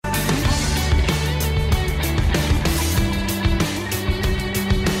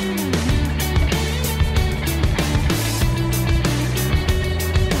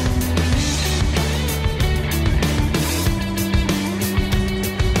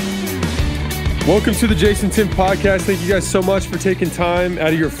Welcome to the Jason Tim podcast. Thank you guys so much for taking time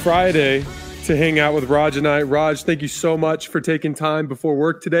out of your Friday to hang out with Raj and I. Raj, thank you so much for taking time before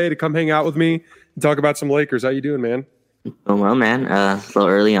work today to come hang out with me and talk about some Lakers. How you doing, man? Oh, well, man, a little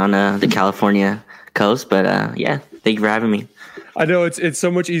early on the California coast, but yeah, thank you for having me. I know it's so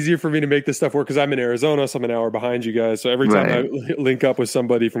much easier for me to make this stuff work because I'm in Arizona, so I'm an hour behind you guys. So every time I link up with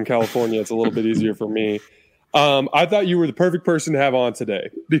somebody from California, it's a little bit easier for me. I thought you were the perfect person to have on today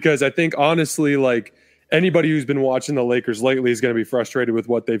because I think honestly, like anybody who's been watching the Lakers lately is going to be frustrated with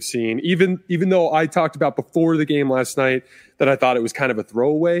what they've seen. Even though I talked about before the game last night that I thought it was kind of a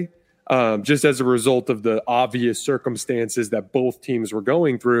throwaway, just as a result of the obvious circumstances that both teams were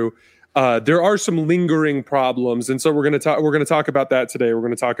going through. There are some lingering problems, and so we're going to talk about that today. We're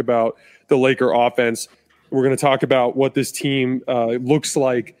going to talk about the Laker offense. We're going to talk about what this team looks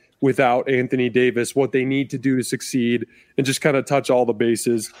like without Anthony Davis, what they need to do to succeed, and just kind of touch all the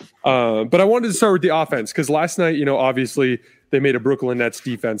bases. But I wanted to start with the offense because last night, obviously they made a Brooklyn Nets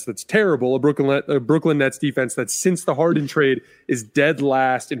defense that's terrible, a Brooklyn Nets defense that since the Harden trade is dead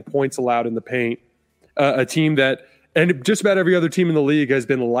last in points allowed in the paint, a team that, and just about every other team in the league has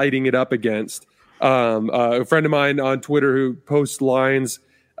been lighting it up against. A friend of mine on Twitter who posts lines,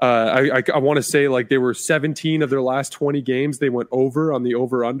 I want to say like they were 17 of their last 20 games. They went over on the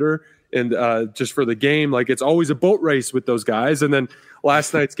over-under. And just for the game, like it's always a boat race with those guys. And then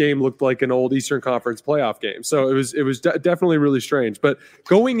last night's game looked like an old Eastern Conference playoff game. So it was definitely really strange. But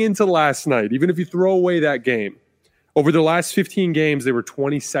going into last night, even if you throw away that game, over the last 15 games, they were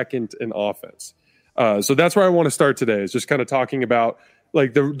 22nd in offense. So that's where I want to start today is just kind of talking about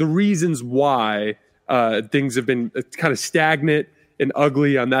like the reasons why things have been kind of stagnant and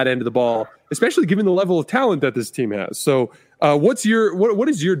ugly on that end of the ball, especially given the level of talent that this team has. So what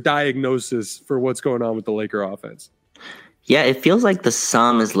is your diagnosis for what's going on with the Laker offense? Yeah, it feels like the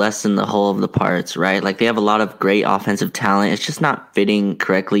sum is less than the whole of the parts, right? Like they have a lot of great offensive talent. It's just not fitting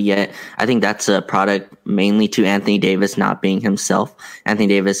correctly yet. I think that's a product mainly to Anthony Davis not being himself. Anthony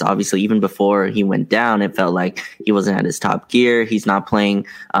Davis, obviously, even before he went down, it felt like he wasn't at his top gear. He's not playing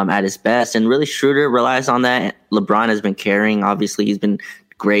at his best. And really, Schroeder relies on that. LeBron has been carrying. Obviously, he's been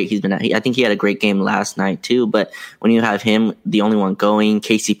great. I think he had a great game last night too, but when you have him, the only one going,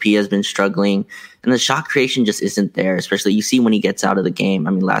 KCP has been struggling and the shot creation just isn't there, especially you see when he gets out of the game.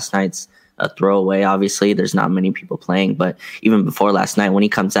 I mean, last night's a throwaway. Obviously there's not many people playing, but even before last night, when he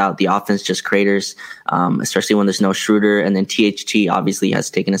comes out, the offense just craters, especially when there's no Schroeder. And then THT obviously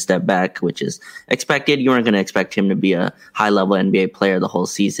has taken a step back, which is expected. You weren't going to expect him to be a high level NBA player the whole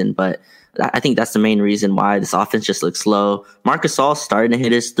season, but I think that's the main reason why this offense just looks slow. Marc Gasol started to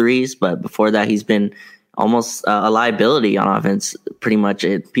hit his threes, but before that, he's been almost a liability on offense. Pretty much,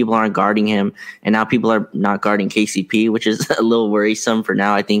 people aren't guarding him, and now people are not guarding KCP, which is a little worrisome for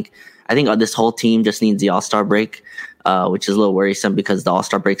now. I think this whole team just needs the All-Star break, which is a little worrisome because the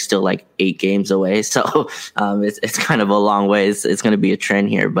All-Star break's still like 8 games away. So it's kind of a long way. It's going to be a trend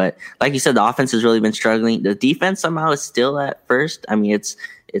here, but like you said, the offense has really been struggling. The defense somehow is still at first. I mean, it's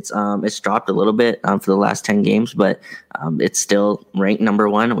dropped a little bit for the last 10 games, but it's still ranked number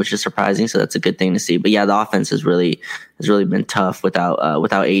 1, which is surprising. So that's a good thing to see. But yeah, the offense has really been tough without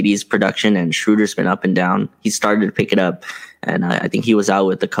AD's production, and Schroeder's been up and down. He started to pick it up, and I think he was out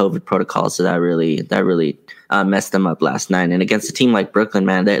with the COVID protocol, so that really messed them up last night. And against a team like Brooklyn,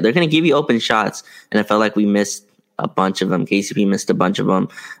 man, they're going to give you open shots, and it felt like we missed a bunch of them. KCP missed a bunch of them,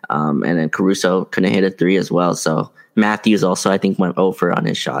 and then Caruso couldn't hit a 3 as well. So Matthews also, I think, went over on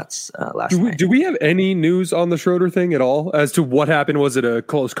his shots last night. Do we have any news on the Schroeder thing at all as to what happened? Was it a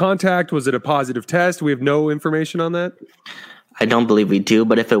close contact? Was it a positive test? We have no information on that? I don't believe we do,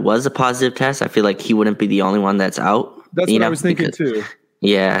 but if it was a positive test, I feel like he wouldn't be the only one that's out. That's what I was thinking too.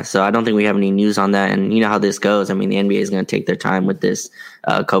 Yeah, so I don't think we have any news on that. And you know how this goes. I mean, the NBA is going to take their time with this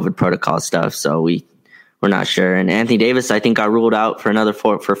COVID protocol stuff, so we're not sure. And Anthony Davis, I think, got ruled out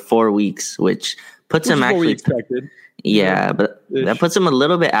for 4 weeks, which puts him actually. What we expected. Yeah, but that puts him a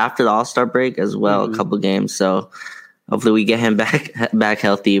little bit after the All-Star break as well, a couple games. So hopefully we get him back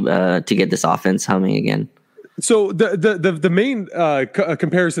healthy to get this offense humming again. So the main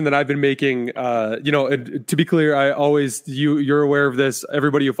comparison that I've been making, to be clear, I always you're aware of this.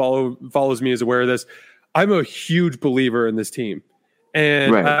 Everybody who follows me is aware of this. I'm a huge believer in this team,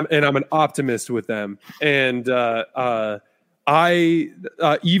 and I'm an optimist with them. And I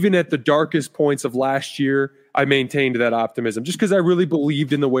even at the darkest points of last year, I maintained that optimism just because I really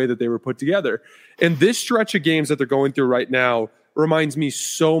believed in the way that they were put together. And this stretch of games that they're going through right now reminds me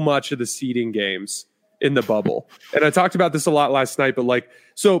so much of the seeding games in the bubble. And I talked about this a lot last night, but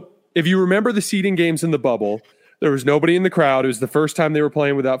so if you remember the seeding games in the bubble, there was nobody in the crowd. It was the first time they were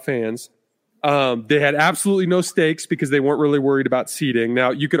playing without fans. They had absolutely no stakes because they weren't really worried about seeding.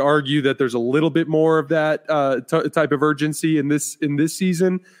 Now, you could argue that there's a little bit more of that type of urgency in this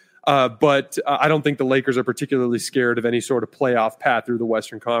season, but I don't think the Lakers are particularly scared of any sort of playoff path through the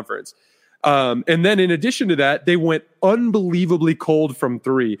Western Conference. And then in addition to that, they went unbelievably cold from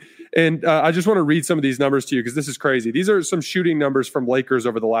three. And I just want to read some of these numbers to you because this is crazy. These are some shooting numbers from Lakers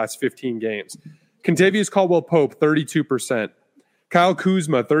over the last 15 games. Kentavious Caldwell-Pope, 32%. Kyle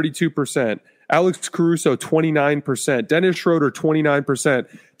Kuzma, 32%. Alex Caruso, 29%. Dennis Schroeder,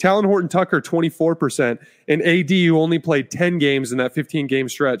 29%. Talen Horton-Tucker, 24%. And AD, who only played 10 games in that 15-game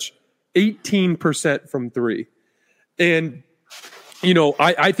stretch, 18% from three. And, you know,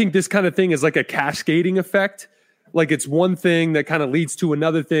 I think this kind of thing is like a cascading effect. Like it's one thing that kind of leads to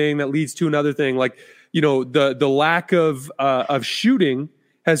another thing that leads to another thing. Like, you know, the lack of shooting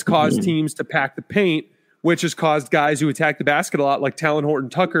has caused teams to pack the paint, which has caused guys who attack the basket a lot, like Talen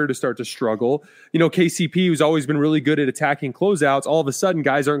Horton-Tucker, to start to struggle. You know, KCP, who's always been really good at attacking closeouts, all of a sudden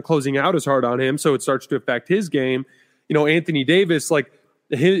guys aren't closing out as hard on him, so it starts to affect his game. You know, Anthony Davis, like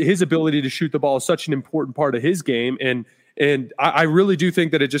his ability to shoot the ball is such an important part of his game, and I really do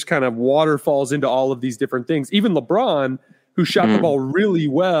think that it just kind of waterfalls into all of these different things. Even LeBron, who shot the ball really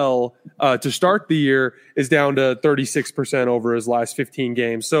well to start the year, is down to 36% over his last 15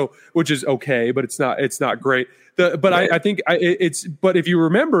 games. So, which is okay, but it's not great. I think but if you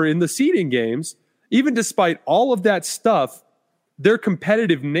remember in the seeding games, even despite all of that stuff, their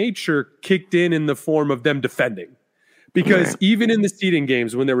competitive nature kicked in the form of them defending. Because even in the seeding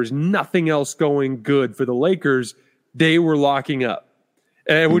games, when there was nothing else going good for the Lakers, they were locking up.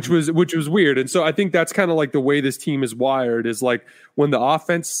 Which was weird. And so I think that's kind of like the way this team is wired, is like when the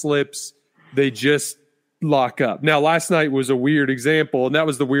offense slips, they just lock up. Now, last night was a weird example, and that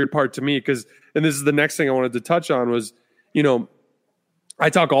was the weird part to me because, and this is the next thing I wanted to touch on was, you know, I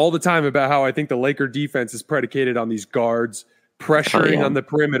talk all the time about how I think the Laker defense is predicated on these guards pressuring on the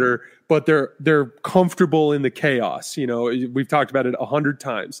perimeter, but they're comfortable in the chaos. You know, we've talked about it 100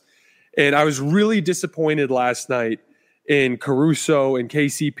 times. And I was really disappointed last night in Caruso and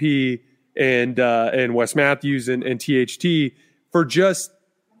KCP and Wes Matthews and THT for just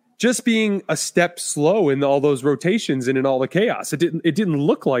being a step slow in all those rotations and in all the chaos. It didn't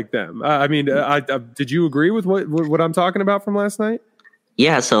look like them. I mean, did you agree with what I'm talking about from last night?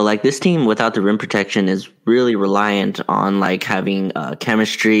 Yeah, so like this team without the rim protection is really reliant on like having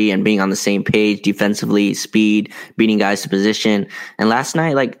chemistry and being on the same page defensively, speed, beating guys to position. And last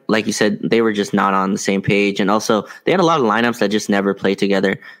night, like you said, they were just not on the same page. And also they had a lot of lineups that just never played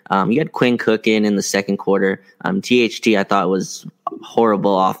together. You had Quinn Cook in the second quarter. THT I thought was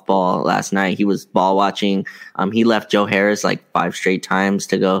horrible off ball last night. He was ball watching. He left Joe Harris like 5 straight times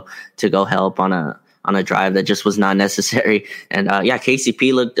to go help on a drive that just was not necessary. And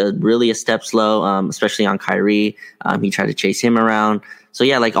KCP looked really a step slow, especially on Kyrie. He tried to chase him around. So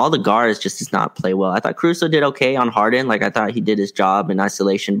yeah, like all the guards just does not play well. I thought Caruso did okay on Harden. Like I thought he did his job in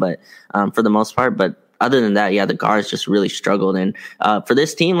isolation, but for the most part, but other than that, yeah, the guards just really struggled. And for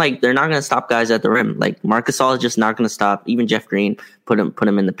this team, like they're not going to stop guys at the rim. Like Marc Gasol is just not going to stop. Even Jeff Green put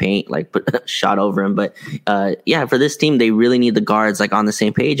him in the paint, like put shot over him. But for this team, they really need the guards like on the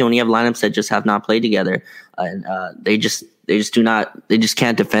same page. And when you have lineups that just have not played together, and they just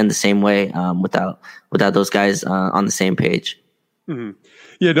can't defend the same way without those guys on the same page. Mm-hmm.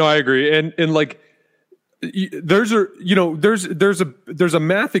 Yeah, no, I agree. And like, there's a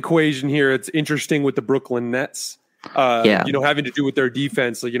math equation here. It's interesting with the Brooklyn Nets, having to do with their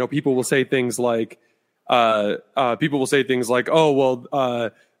defense. Like, people will say things like, oh,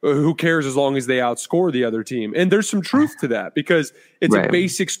 well, who cares as long as they outscore the other team? And there's some truth to that because it's a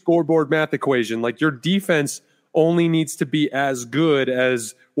basic scoreboard math equation. Like your defense only needs to be as good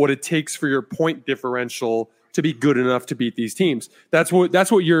as what it takes for your point differential to be good enough to beat these teams. That's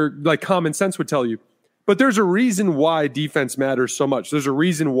what your like common sense would tell you. But there's a reason why defense matters so much. There's a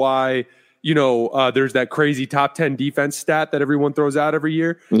reason why, there's that crazy top 10 defense stat that everyone throws out every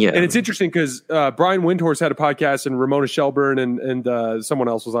year. Yeah. And it's interesting because Brian Windhorst had a podcast and Ramona Shelburne and someone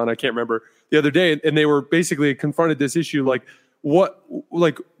else was on, I can't remember, the other day. And they were basically confronted this issue like,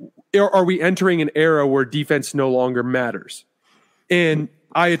 are we entering an era where defense no longer matters? And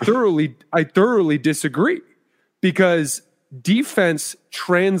I thoroughly disagree because defense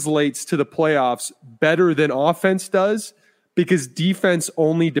translates to the playoffs better than offense does because defense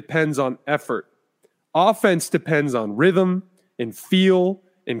only depends on effort. Offense depends on rhythm and feel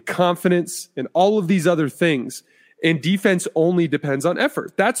and confidence and all of these other things. And defense only depends on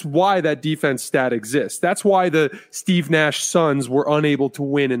effort. That's why that defense stat exists. That's why the Steve Nash Suns were unable to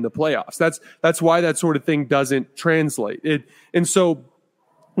win in the playoffs. That's why that sort of thing doesn't translate. And so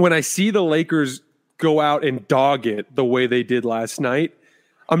when I see the Lakers go out and dog it the way they did last night,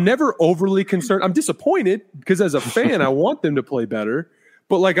 I'm never overly concerned. I'm disappointed because as a fan, I want them to play better.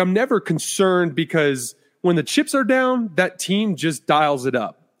 But like, I'm never concerned because when the chips are down, that team just dials it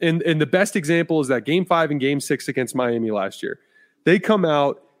up. And the best example is that Game 5 and Game 6 against Miami last year. They come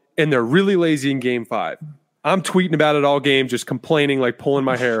out and they're really lazy in Game 5. I'm tweeting about it all game, just complaining, like pulling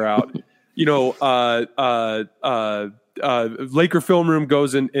my hair out. You know, Laker film room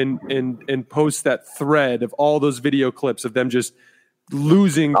goes and posts that thread of all those video clips of them just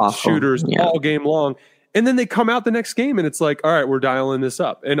losing shooters all game long. And then they come out the next game and it's like, all right, we're dialing this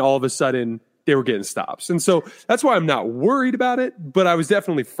up. And all of a sudden they were getting stops. And so that's why I'm not worried about it, but I was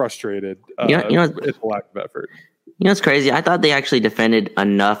definitely frustrated at the lack of effort. You know, it's crazy. I thought they actually defended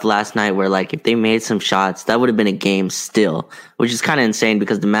enough last night where, like, if they made some shots, that would have been a game still, which is kind of insane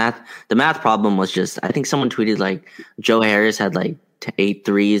because the math problem was just, I think someone tweeted, like, Joe Harris had, like, 8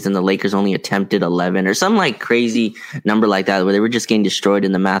 threes and the Lakers only attempted 11 or some, like, crazy number like that where they were just getting destroyed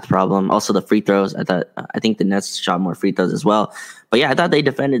in the math problem. Also, the free throws, I think the Nets shot more free throws as well. But, yeah, I thought they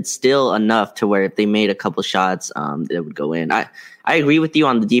defended still enough to where if they made a couple shots, it would go in. I agree with you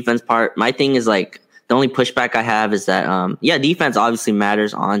on the defense part. My thing is, like, the only pushback I have is that, defense obviously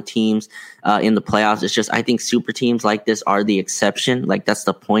matters on teams in the playoffs. It's just I think super teams like this are the exception. Like, that's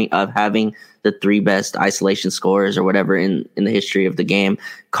the point of having the 3 best isolation scorers or whatever in the history of the game.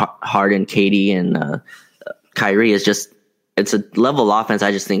 Harden, KD, and Kyrie is just – it's a level of offense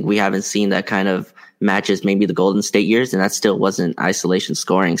I just think we haven't seen that kind of matches maybe the Golden State years, and that still wasn't isolation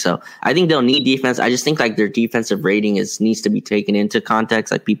scoring. So I think they'll need defense. I just think like their defensive rating needs to be taken into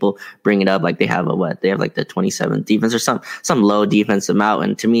context. Like people bring it up like they have they have like the 27th defense or some low defensive amount.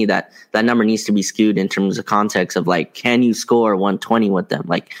 And to me that number needs to be skewed in terms of context of like, can you score 120 with them?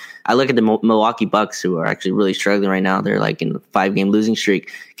 Like I look at the Milwaukee Bucks who are actually really struggling right now. They're like in a 5-game losing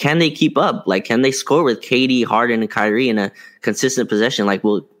streak. Can they keep up? Like, can they score with KD, Harden, and Kyrie in a consistent possession? Like,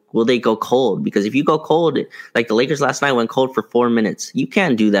 will they go cold? Because if you go cold, like the Lakers last night went cold for 4 minutes. You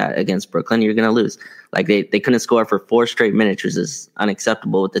can't do that against Brooklyn. You're going to lose. Like they couldn't score for 4 straight minutes, which is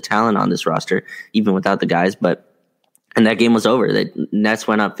unacceptable with the talent on this roster, even without the guys. And that game was over. The Nets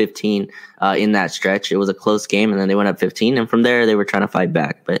went up 15 in that stretch. It was a close game, and then they went up 15. And from there, they were trying to fight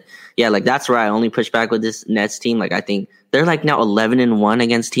back. But yeah, like that's where I only push back with this Nets team. Like I think they're like now 11-1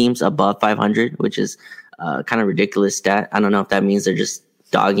 against teams above 500, which is kind of ridiculous stat. I don't know if that means they're just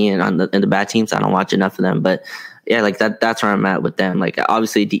dogging it in the bad teams. I don't watch enough of them, but yeah, like that's where I'm at with them. Like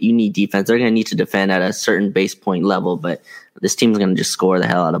obviously you need defense. They're going to need to defend at a certain base point level, but this team's going to just score the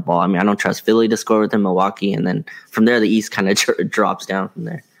hell out of ball. I mean, I don't trust Philly to score with them, Milwaukee, and then from there, the East kind of drops down from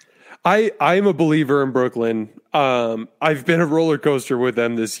there. I'm a believer in Brooklyn. I've been a roller coaster with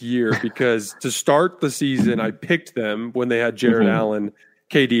them this year because to start the season, I picked them when they had Jared Allen,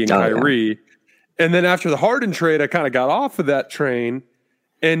 KD, and Kyrie. Yeah. And then after the Harden trade, I kind of got off of that train.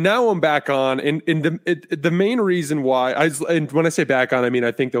 And now I'm back on, and the main reason why and when I say back on, I mean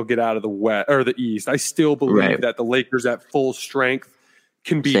I think they'll get out of the West or the East. I still believe that the Lakers at full strength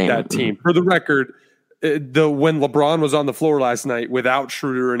can beat that team. For the record, when LeBron was on the floor last night without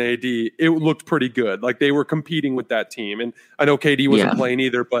Schroeder and AD, it looked pretty good. Like they were competing with that team, and I know KD wasn't playing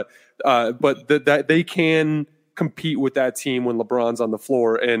either, but that they can compete with that team when LeBron's on the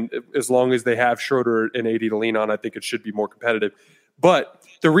floor, and as long as they have Schroeder and AD to lean on, I think it should be more competitive. But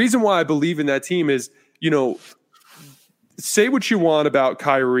the reason why I believe in that team is, say what you want about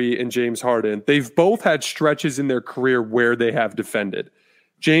Kyrie and James Harden. They've both had stretches in their career where they have defended.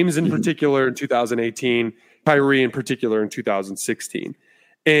 James in particular in 2018, Kyrie in particular in 2016.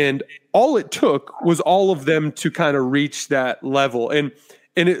 And all it took was all of them to kind of reach that level. And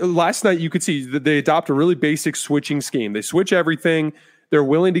last night you could see that they adopt a really basic switching scheme. They switch everything. They're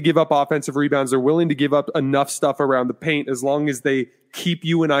willing to give up offensive rebounds. They're willing to give up enough stuff around the paint as long as they keep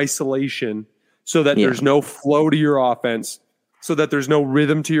you in isolation so that there's no flow to your offense, so that there's no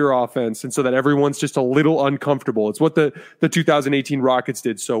rhythm to your offense, and so that everyone's just a little uncomfortable. It's what the 2018 Rockets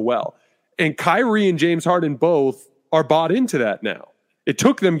did so well. And Kyrie and James Harden both are bought into that now. It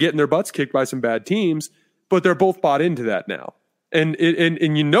took them getting their butts kicked by some bad teams, but they're both bought into that now. And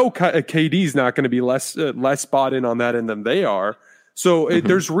KD's not going to be less bought in on that end than they are. So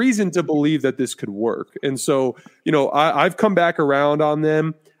there's reason to believe that this could work. And so, I've come back around on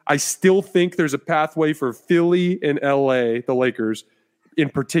them. I still think there's a pathway for Philly and LA, the Lakers in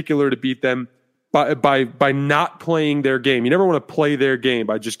particular, to beat them by not playing their game. You never want to play their game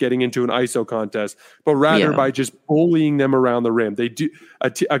by just getting into an ISO contest, but rather by just bullying them around the rim. They do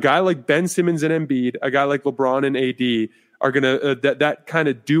a guy like Ben Simmons and Embiid, a guy like LeBron and AD are going to, that kind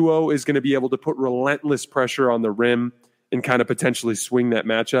of duo is going to be able to put relentless pressure on the rim. and kind of potentially swing that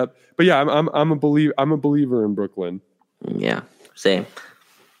matchup. But yeah, I'm a believer in Brooklyn. Yeah, same.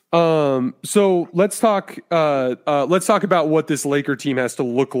 So let's talk about what this Laker team has to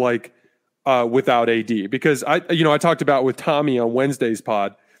look like without AD, because I talked about with Tommy on Wednesday's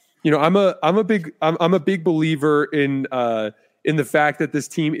pod. I'm a big believer in the fact that this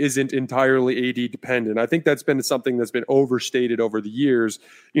team isn't entirely AD dependent. I think that's been something that's been overstated over the years.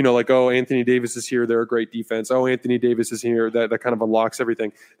 Like, oh, Anthony Davis is here, they're a great defense. Oh, Anthony Davis is here, that kind of unlocks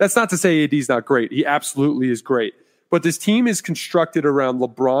everything. That's not to say AD's not great. He absolutely is great. But this team is constructed around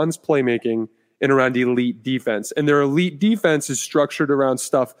LeBron's playmaking and around elite defense. And their elite defense is structured around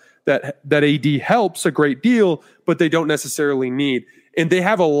stuff that AD helps a great deal, but they don't necessarily need. And they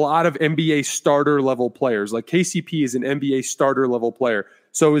have a lot of NBA starter level players. Like KCP is an NBA starter level player.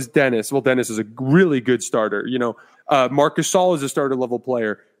 So is Dennis. Well, Dennis is a really good starter. Marc Gasol is a starter level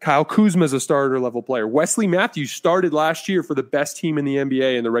player. Kyle Kuzma is a starter level player. Wesley Matthews started last year for the best team in the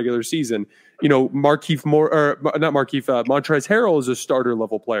NBA in the regular season. Montrezl Harrell is a starter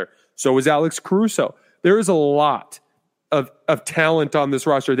level player. So is Alex Caruso. There is a lot of talent on this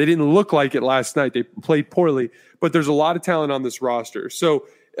roster. They didn't look like it last night. They played poorly, but there's a lot of talent on this roster. So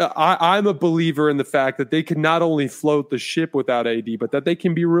I'm a believer in the fact that they can not only float the ship without AD, but that they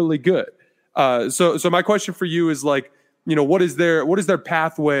can be really good. So my question for you is what is their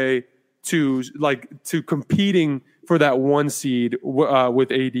pathway to competing for that one seed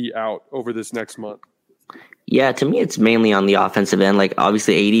with AD out over this next month? Yeah, to me, it's mainly on the offensive end.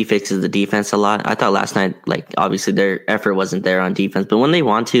 Obviously, AD fixes the defense a lot. I thought last night, obviously their effort wasn't there on defense. But when they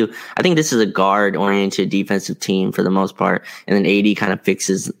want to, I think this is a guard-oriented defensive team for the most part. And then AD kind of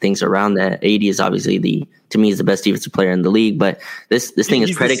fixes things around that. AD is obviously to me, is the best defensive player in the league. But this thing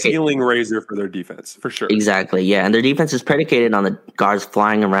is predicated. He's the ceiling raiser for their defense, for sure. Exactly, yeah. And their defense is predicated on the guards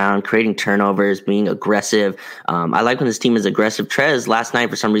flying around, creating turnovers, being aggressive. I like when this team is aggressive. Trez, last night,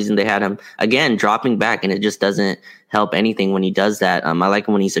 for some reason, they had him, again, dropping back, and it just doesn't help anything when he does that. I like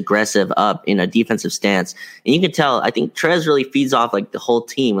him when he's aggressive up in a defensive stance. And you can tell, I think Trez really feeds off the whole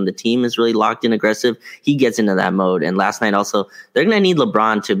team. When the team is really locked in aggressive, he gets into that mode. And last night also, they're going to need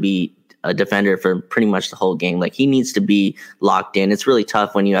LeBron to be a defender for pretty much the whole game. He needs to be locked in. It's really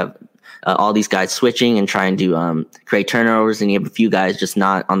tough when you have all these guys switching and trying to create turnovers, and you have a few guys just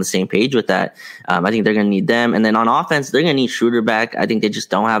not on the same page with that. I think they're going to need them. And then on offense, they're going to need Schroeder back. I think they just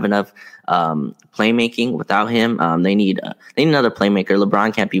don't have enough playmaking without him. They need another playmaker.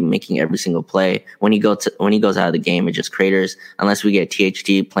 LeBron can't be making every single play. When he goes out of the game, it just craters unless we get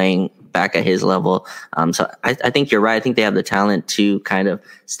THT playing back at his level. So I think you're right. I think they have the talent to kind of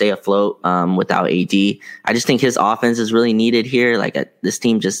stay afloat without AD. I just think his offense is really needed here. This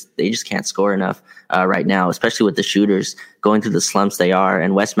team they just can't score enough right now, especially with the shooters going through the slumps they are.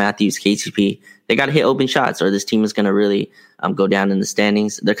 And Wes Matthews, KCP, they got to hit open shots, or this team is going to really go down in the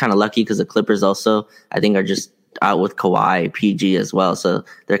standings. They're kind of lucky because the Clippers also, I think, are just out with Kawhi, PG as well. So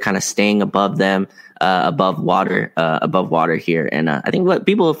they're kind of staying above them, above water here. And I think what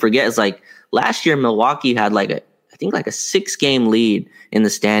people forget is last year Milwaukee had a 6-game lead in the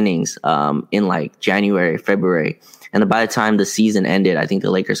standings in January, February. And by the time the season ended, I think the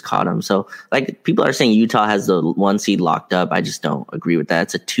Lakers caught them. So people are saying Utah has the 1 seed locked up. I just don't agree with that.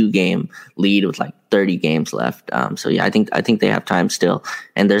 It's a 2-game lead with 30 games left. So yeah, I think they have time still.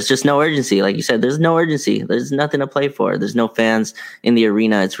 And there's just no urgency. Like you said, there's no urgency. There's nothing to play for. There's no fans in the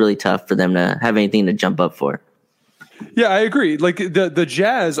arena. It's really tough for them to have anything to jump up for. Yeah, I agree. The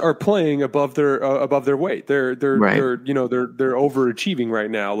Jazz are playing above their weight. They're overachieving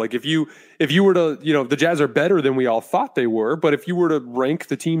right now. If you were to, the Jazz are better than we all thought they were, but if you were to rank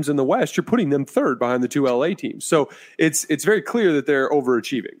the teams in the West, you're putting them third behind the 2 LA teams. So it's very clear that they're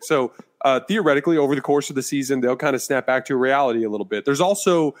overachieving. So theoretically, over the course of the season, they'll kind of snap back to reality a little bit. There's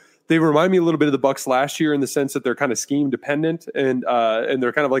also, they remind me a little bit of the Bucks last year in the sense that they're kind of scheme dependent and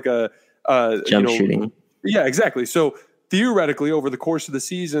they're kind of like a jump shooting. Yeah, exactly. So theoretically, over the course of the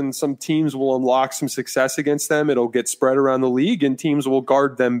season, some teams will unlock some success against them. It'll get spread around the league, and teams will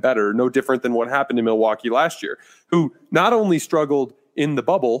guard them better. No different than what happened to Milwaukee last year, who not only struggled in the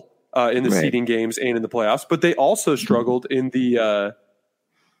bubble, in the seeding games and in the playoffs, but they also struggled in the.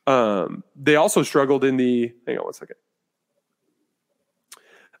 Hang on one second.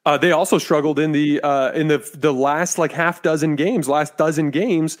 They also struggled in the last last dozen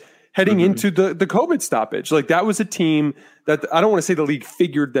games. Heading into the COVID stoppage. That was a team that I don't want to say the league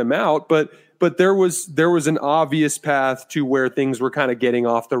figured them out, but there was an obvious path to where things were kind of getting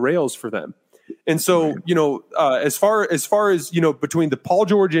off the rails for them. And so, as far as between the Paul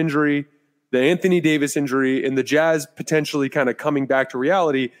George injury, the Anthony Davis injury, and the Jazz potentially kind of coming back to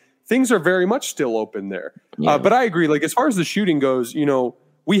reality, things are very much still open there. Yeah. But I agree. Like, as far as the shooting goes,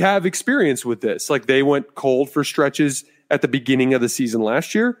 we have experience with this. Like, they went cold for stretches at the beginning of the season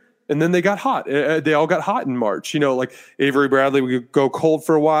last year, and then they got hot. They all got hot in March. Like Avery Bradley would go cold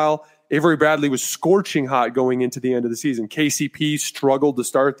for a while. Avery Bradley was scorching hot going into the end of the season. KCP struggled to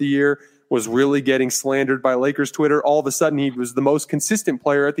start the year, was really getting slandered by Lakers Twitter. All of a sudden, he was the most consistent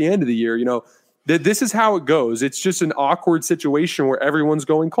player at the end of the year. This is how it goes. It's just an awkward situation where everyone's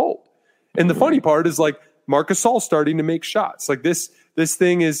going cold. And the funny part is, like, Marc Gasol starting to make shots. Like, this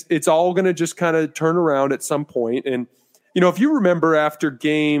thing it's all going to just kind of turn around at some point. And, if you remember after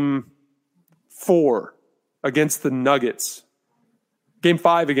game 4 against the Nuggets, game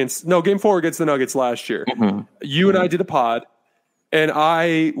 4 against the Nuggets last year, you and I did a pod, and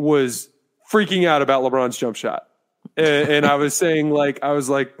I was freaking out about LeBron's jump shot. And I was saying,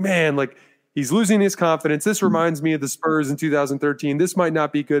 man, like, he's losing his confidence. This reminds me of the Spurs in 2013. This might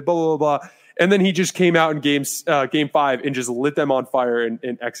not be good, blah, blah, blah, blah. And then he just came out in game 5 and just lit them on fire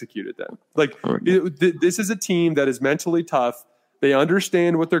and executed them. Like, this is a team that is mentally tough. They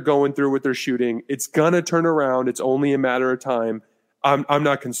understand what they're going through with their shooting. It's going to turn around. It's only a matter of time. I'm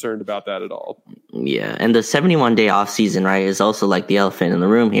not concerned about that at all. Yeah, and the 71-day off season, right, is also like the elephant in the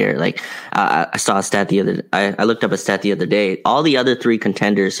room here. Like, I saw a stat I looked up a stat the other day. All the other 3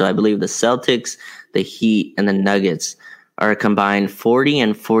 contenders, so I believe the Celtics, the Heat, and the Nuggets, are combined 40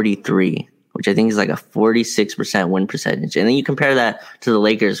 and 43, which I think is like a 46% win percentage. And then you compare that to the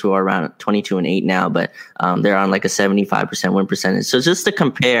Lakers, who are around 22-8 now, but they're on like a 75% win percentage. So just to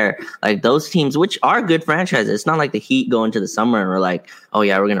compare, like, those teams, which are good franchises, it's not like the Heat go into the summer and we're like, oh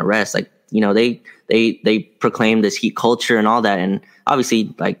yeah, we're going to rest. Like, they proclaim this Heat culture and all that. And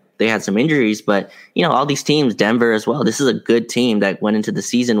obviously, like, they had some injuries, but all these teams, Denver as well, this is a good team that went into the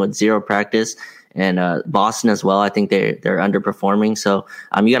season with 0 practice. And Boston as well, I think they're underperforming. So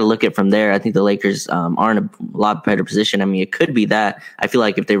you got to look at it from there. I think the Lakers are in a lot better position. I mean, it could be that. I feel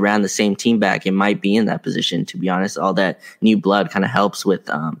like if they ran the same team back, it might be in that position, to be honest. All that new blood kind of helps with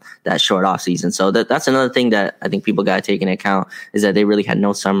that short off season. So that's another thing that I think people got to take into account, is that they really had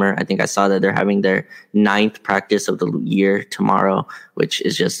no summer. I think I saw that they're having their 9th practice of the year tomorrow, which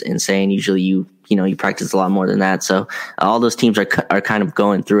is just insane. Usually you practice a lot more than that. So all those teams are kind of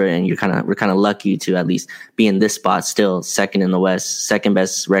going through it, and we're kind of lucky to at least be in this spot, still second in the West, second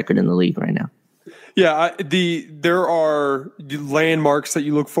best record in the league right now. Yeah, there are landmarks that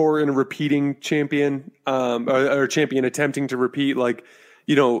you look for in a repeating champion, or champion attempting to repeat. Like,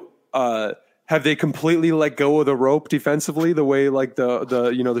 have they completely let go of the rope defensively the way like the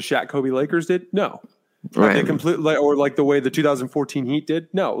Shaq Kobe Lakers did? No. Right. They completely, or like the way the 2014 Heat did?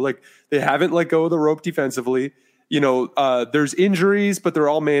 No, like, they haven't let go of the rope defensively. There's injuries, but they're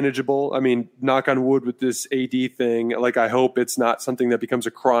all manageable. I mean, knock on wood with this AD thing. Like, I hope it's not something that becomes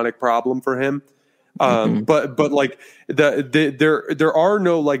a chronic problem for him. But like there are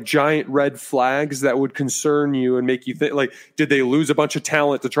no like giant red flags that would concern you and make you think, like, did they lose a bunch of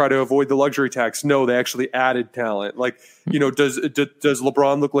talent to try to avoid the luxury tax? No, they actually added talent. Like, does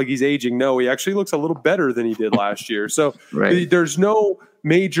LeBron look like he's aging? No, he actually looks a little better than he did last year. So there's no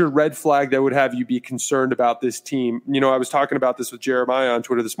major red flag that would have you be concerned about this team. I was talking about this with Jeremiah on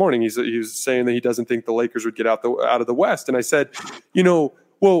Twitter this morning. He was saying that he doesn't think the Lakers would get out of the West. And I said,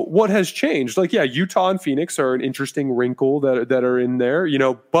 well, what has changed? Like, yeah, Utah and Phoenix are an interesting wrinkle that are in there,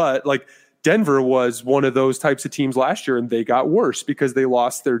 but like, Denver was one of those types of teams last year, and they got worse because they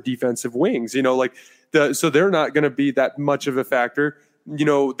lost their defensive wings, so they're not going to be that much of a factor.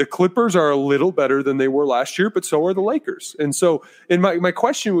 The Clippers are a little better than they were last year, but so are the Lakers. And so, my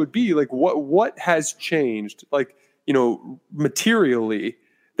question would be, like, what has changed, like, materially,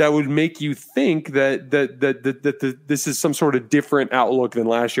 that would make you think that this is some sort of different outlook than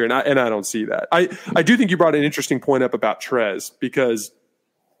last year, and I don't see that. I do think you brought an interesting point up about Trez, because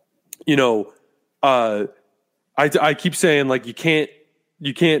I keep saying, like,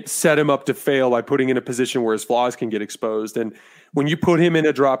 you can't set him up to fail by putting in a position where his flaws can get exposed. And when you put him in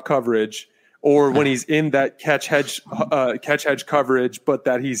a drop coverage, or when he's in that catch hedge coverage, but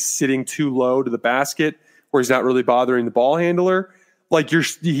that he's sitting too low to the basket, where he's not really bothering the ball handler, like,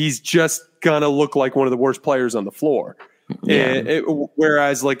 he's just gonna look like one of the worst players on the floor. Yeah.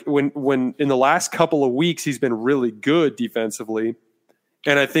 Whereas, like, when in the last couple of weeks he's been really good defensively,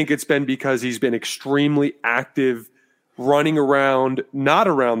 and I think it's been because he's been extremely active, running around, not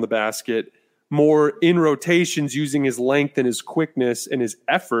around the basket, more in rotations, using his length and his quickness and his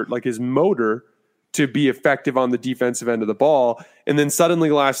effort, like his motor, to be effective on the defensive end of the ball. And then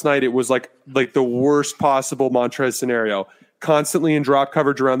suddenly last night it was like the worst possible Montrez scenario. Constantly in drop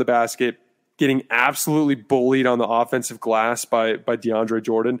coverage around the basket, getting absolutely bullied on the offensive glass by DeAndre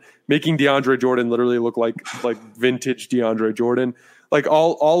Jordan, making DeAndre Jordan literally look like vintage DeAndre Jordan. Like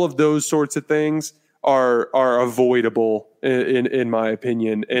all of those sorts of things are avoidable in my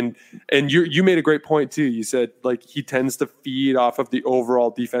opinion. And you made a great point too. You said like he tends to feed off of the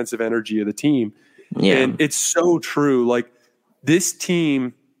overall defensive energy of the team. Yeah. And it's so true. Like this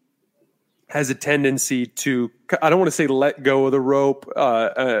team has a tendency to, I don't want to say let go of the rope,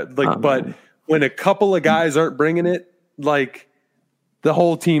 but when a couple of guys aren't bringing it, like the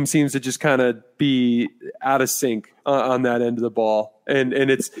whole team seems to just kind of be out of sync on that end of the ball. And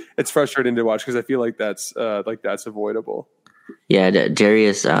it's frustrating to watch because I feel like that's avoidable. Yeah,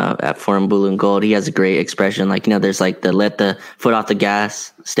 Darius at Forum Blue and Gold, he has a great expression. Like, there's like the let the foot off the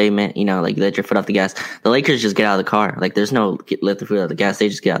gas statement, like let your foot off the gas. The Lakers just get out of the car. Like there's no let the foot off the gas. They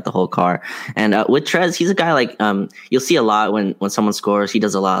just get out the whole car. And with Trez, he's a guy like you'll see a lot when someone scores. He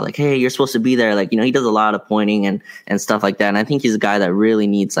does a lot like, hey, you're supposed to be there. Like, he does a lot of pointing and stuff like that. And I think he's a guy that really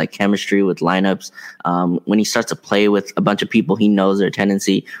needs like chemistry with lineups. When he starts to play with a bunch of people, he knows their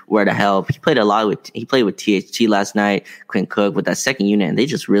tendency, where to help. He played with THT last night, Quinn Cook with that second unit, and they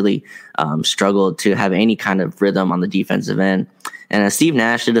just really struggled to have any kind of rhythm on the defensive end. And Steve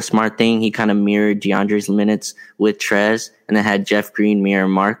Nash did a smart thing. He kind of mirrored DeAndre's minutes with Trez, and then had Jeff Green mirror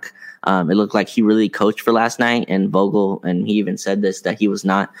Mark. It looked like he really coached for last night, and Vogel, and he even said this, that he was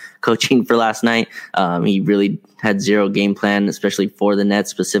not coaching for last night. He really had zero game plan, especially for the Nets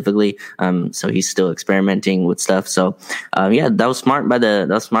specifically. So he's still experimenting with stuff. So, that was smart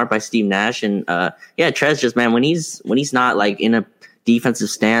by Steve Nash. And, Trez just, man, when he's not like in a defensive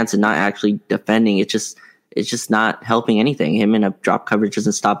stance and not actually defending, it's just not helping anything. Him in a drop coverage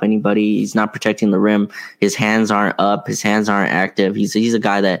doesn't stop anybody. He's not protecting the rim. His hands aren't up. His hands aren't active. He's a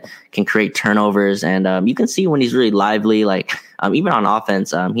guy that can create turnovers. And you can see when he's really lively, like even on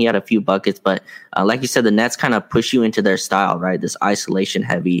offense, he had a few buckets. But like you said, the Nets kind of push you into their style, right? This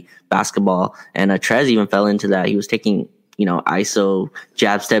isolation-heavy basketball. And Trez even fell into that. He was taking ISO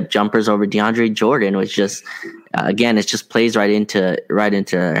jab step jumpers over DeAndre Jordan, which just, again, it just plays right into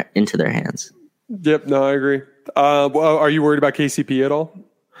their hands. Yep, no, I agree. Well, are you worried about KCP at all?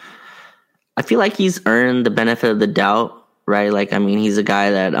 I feel like he's earned the benefit of the doubt, right? Like, I mean, he's a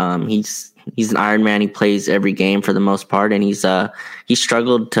guy that he's an Iron Man. He plays every game for the most part, and he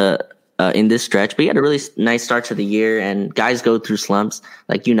struggled to in this stretch, but he had a really nice start to the year. And guys go through slumps,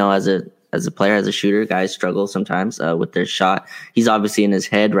 like as a player, as a shooter, guys struggle sometimes with their shot. He's obviously in his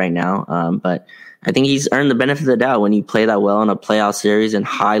head right now, but I think he's earned the benefit of the doubt. When you play that well in a playoff series and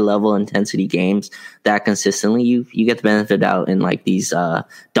high level intensity games that consistently, you get the benefit of the doubt in like these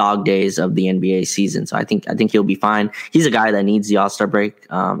dog days of the NBA season. So I think he'll be fine. He's a guy that needs the All-Star break.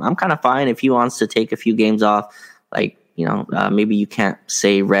 I'm kind of fine if he wants to take a few games off. Like, maybe you can't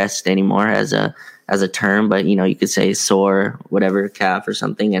say rest anymore as a term, but you could say sore, whatever, calf or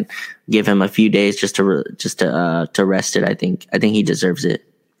something, and give him a few days just to rest it. I think he deserves it.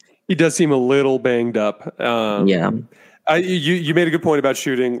 He does seem a little banged up. Yeah. You made a good point about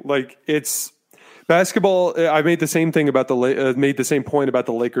shooting. Like, it's basketball. I made the same thing about made the same point about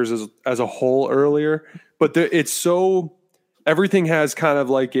the Lakers as a whole earlier, but it's so, everything has kind of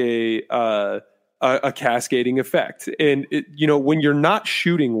like a cascading effect. And when you're not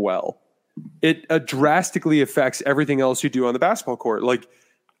shooting well, it drastically affects everything else you do on the basketball court. Like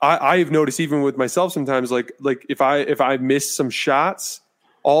I've noticed even with myself sometimes, like if I miss some shots,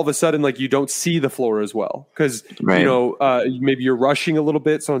 all of a sudden, like, you don't see the floor as well because, right. Maybe you're rushing a little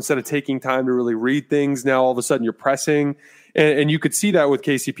bit. So instead of taking time to really read things, now all of a sudden you're pressing. And you could see that with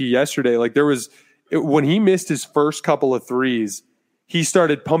KCP yesterday. Like when he missed his first couple of threes, he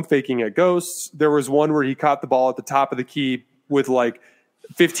started pump faking at ghosts. There was one where he caught the ball at the top of the key with like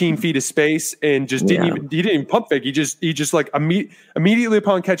 15 feet of space and just didn't even pump fake. He just like immediately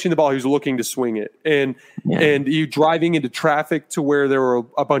upon catching the ball, he was looking to swing it. And you driving into traffic to where there were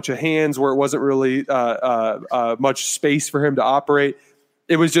a bunch of hands where it wasn't really much space for him to operate.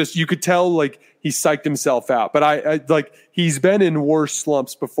 It was just, you could tell like he psyched himself out, but I like, he's been in worse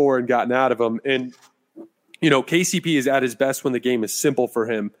slumps before and gotten out of them. And, KCP is at his best when the game is simple for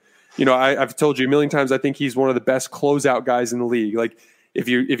him. I've told you a million times, I think he's one of the best closeout guys in the league. Like, if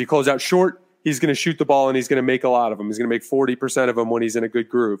you close out short, he's going to shoot the ball and he's going to make a lot of them. He's going to make 40% of them when he's in a good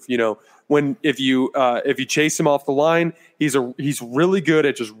groove. If you chase him off the line, he's really good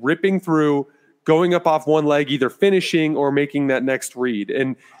at just ripping through, going up off one leg, either finishing or making that next read.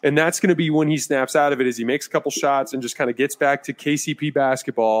 And that's going to be when he snaps out of it, is he makes a couple shots and just kind of gets back to KCP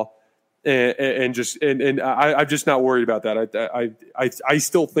basketball. And I'm just not worried about that. I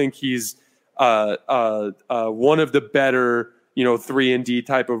still think he's one of the better 3-and-D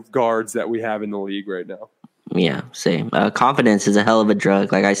type of guards that we have in the league right now. Yeah, same. Confidence is a hell of a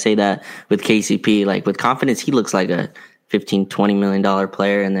drug. Like I say that with KCP. Like with confidence, he looks like a $15-20 million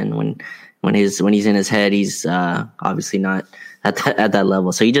player, and then when he's in his head, he's obviously not at that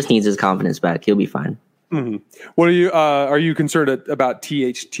level. So he just needs his confidence back. He'll be fine. Mm-hmm. What are you concerned about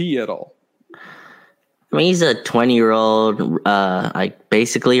THT at all? I mean, he's a 20-year-old, like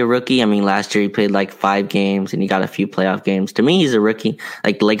basically a rookie. I mean, last year he played like 5 games and he got a few playoff games. To me, he's a rookie.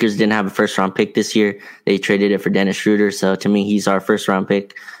 Like the Lakers didn't have a first-round pick this year. They traded it for Dennis Schroeder. So to me, he's our first-round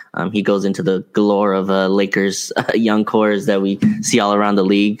pick. He goes into the galore of Lakers young cores that we see all around the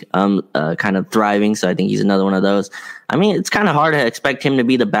league, kind of thriving. So I think he's another one of those. I mean, it's kind of hard to expect him to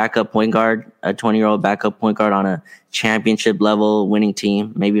be the backup point guard, a 20-year-old backup point guard on a championship level winning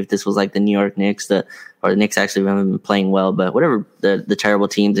team. Maybe if this was like the New York Knicks, the Knicks actually haven't been playing well, but whatever the terrible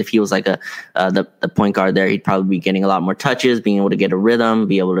teams, if he was like the point guard there, he'd probably be getting a lot more touches, being able to get a rhythm,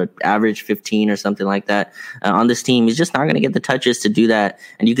 be able to average 15 or something like that. On this team, he's just not going to get the touches to do that.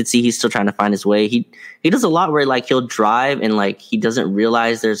 And you can see he's still trying to find his way. He does a lot where like he'll drive and like he doesn't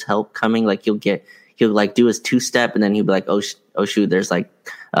realize there's help coming. Like he'll like do his 2-step and then he'll be like, oh shoot, there's like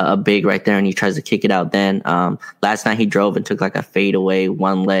a big right there, and he tries to kick it out. Then last night he drove and took like a fadeaway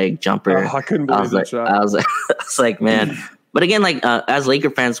 1-leg jumper. I couldn't believe that shot. I was like, man. But again, like as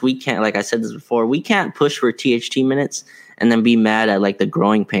Laker fans, we can't, like I said this before, we can't push for THT minutes and then be mad at like the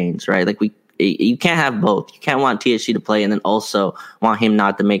growing pains, right? Like you can't have both. You can't want THT to play and then also want him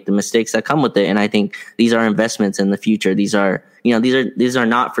not to make the mistakes that come with it. And I think these are investments in the future. These are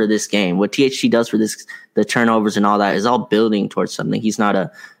not for this game. What THT does for the turnovers and all that is all building towards something. He's not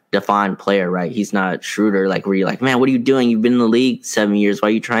a defined player, right? He's not Schroeder, like where you're like, man, what are you doing? You've been in the league 7 years. Why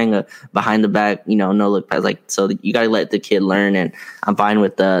are you trying a behind the back, no look pass? Like, so you got to let the kid learn. And I'm fine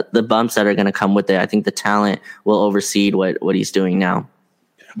with the bumps that are going to come with it. I think the talent will oversee what he's doing now.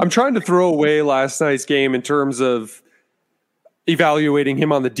 I'm trying to throw away last night's game in terms of evaluating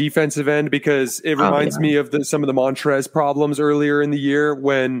him on the defensive end because it reminds me of some of the Montrez problems earlier in the year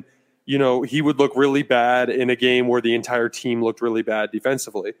when, he would look really bad in a game where the entire team looked really bad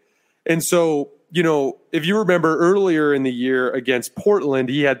defensively. And so, if you remember earlier in the year against Portland,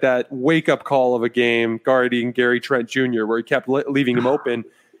 he had that wake-up call of a game guarding Gary Trent Jr. where he kept leaving him open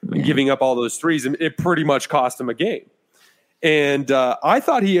and giving up all those threes, and it pretty much cost him a game. And I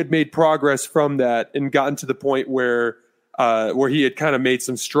thought he had made progress from that and gotten to the point where he had kind of made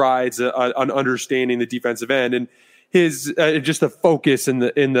some strides on understanding the defensive end and his just the focus and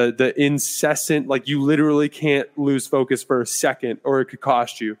the incessant, like you literally can't lose focus for a second or it could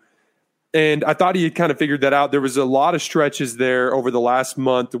cost you. And I thought he had kind of figured that out. There was a lot of stretches there over the last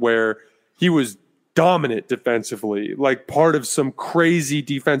month where he was dominant defensively, like part of some crazy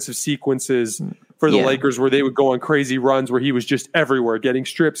defensive sequences for the Lakers where they would go on crazy runs where he was just everywhere, getting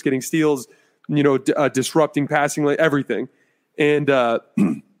strips, getting steals, disrupting passing, like everything. And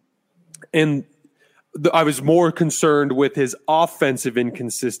I was more concerned with his offensive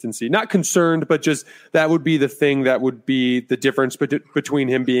inconsistency. Not concerned, but just that would be the thing that would be the difference between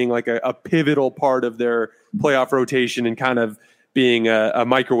him being like a pivotal part of their playoff rotation and kind of being a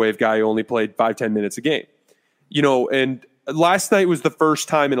microwave guy who only played 5-10 minutes a game. And last night was the first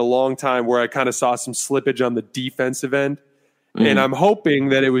time in a long time where I kind of saw some slippage on the defensive end. Mm-hmm. And I'm hoping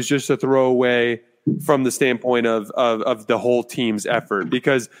that it was just a throwaway from the standpoint of the whole team's effort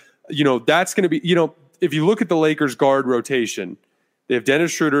because, that's going to be, if you look at the Lakers guard rotation, they have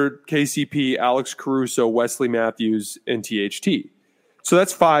Dennis Schroeder, KCP, Alex Caruso, Wesley Matthews, and THT. So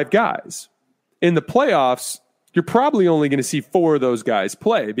that's 5 guys. In the playoffs, you're probably only going to see 4 of those guys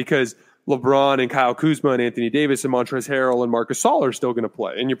play because LeBron and Kyle Kuzma and Anthony Davis and Montrezl Harrell and Marc Gasol are still going to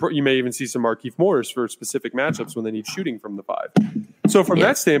play. And you may even see some Markieff Morris for specific matchups when they need shooting from the 5. So from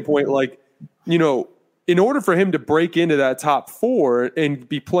that standpoint, in order for him to break into that top 4 and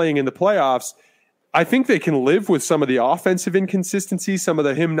be playing in the playoffs, I think they can live with some of the offensive inconsistencies, some of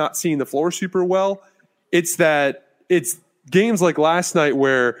him not seeing the floor super well. It's games like last night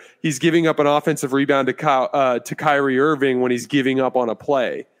where he's giving up an offensive rebound to Kyrie Irving when he's giving up on a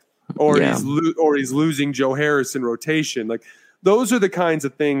play, or he's losing Joe Harris in rotation. Like those are the kinds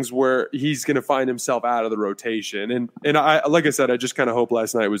of things where he's going to find himself out of the rotation. And I, like I said, I just kind of hope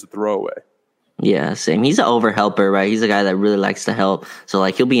last night was a throwaway. Yeah, same. He's an over-helper, right? He's a guy that really likes to help. So,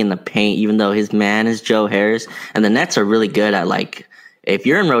 like, he'll be in the paint, even though his man is Joe Harris. And the Nets are really good at, like, if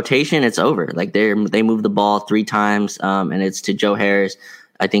you're in rotation, it's over. Like, they move the ball 3 times, and it's to Joe Harris.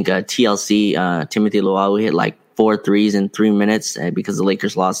 I think TLC, Timothy Luau, hit, like, 4 threes in 3 minutes because the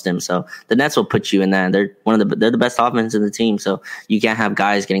Lakers lost him. So, the Nets will put you in that. They're the best offense in the team. So, you can't have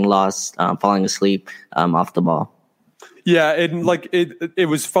guys getting lost, falling asleep off the ball. Yeah, and like it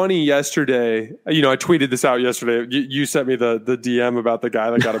was funny yesterday. You know, I tweeted this out yesterday. You sent me the DM about the guy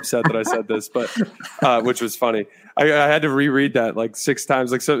that got upset that I said this, but which was funny. I had to reread that like 6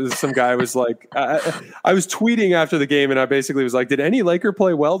 times. Like some guy was like, I was tweeting after the game, and I basically was like, "Did any Laker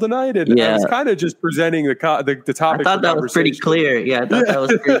play well tonight?" And I was kind of just presenting the topic. I thought that was pretty clear. Yeah, I thought that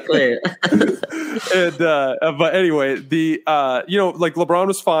was pretty clear. And but anyway, you know, like LeBron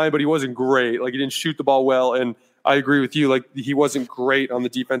was fine, but he wasn't great. Like he didn't shoot the ball well, and I agree with you. Like he wasn't great on the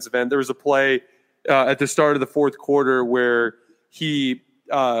defensive end. There was a play at the start of the fourth quarter where he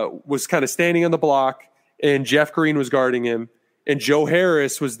was kind of standing on the block, and Jeff Green was guarding him, and Joe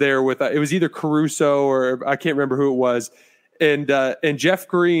Harris was there with it was either Caruso or I can't remember who it was, and Jeff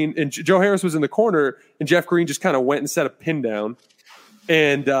Green and Joe Harris was in the corner, and Jeff Green just kind of went and set a pin down,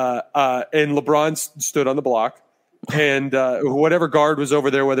 and LeBron stood on the block. And whatever guard was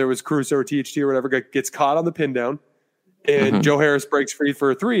over there, whether it was Caruso or THT or whatever, gets caught on the pin down, and Joe Harris breaks free for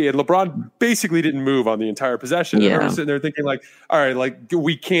a 3, and LeBron basically didn't move on the entire possession. Yeah. I remember sitting there thinking like, all right, like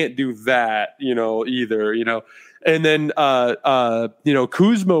we can't do that, you know, either, you know. And then you know,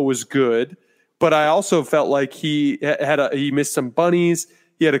 Kuzma was good, but I also felt like he missed some bunnies.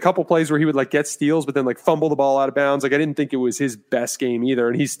 He had a couple plays where he would like get steals, but then like fumble the ball out of bounds. Like I didn't think it was his best game either,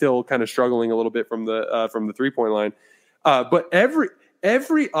 and he's still kind of struggling a little bit from the 3-point line. But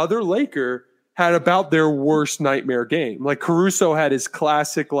every other Laker had about their worst nightmare game. Like Caruso had his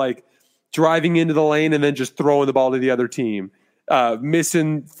classic like driving into the lane and then just throwing the ball to the other team,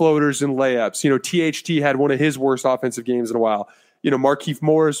 missing floaters and layups. You know, THT had one of his worst offensive games in a while. You know, Markieff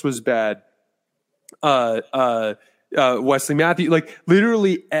Morris was bad. Wesley Matthews, like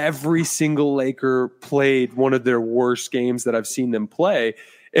literally every single Laker played one of their worst games that I've seen them play.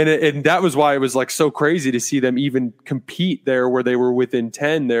 And that was why it was like so crazy to see them even compete there where they were within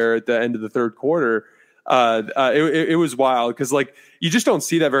 10 there at the end of the third quarter. It was wild because like you just don't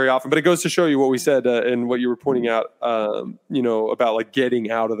see that very often, but it goes to show you what we said and what you were pointing out, you know, about like getting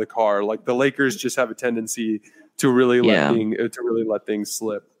out of the car. Like the Lakers just have a tendency to really let things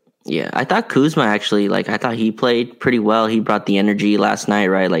slip. Yeah, I thought Kuzma actually, like, I thought he played pretty well. He brought the energy last night,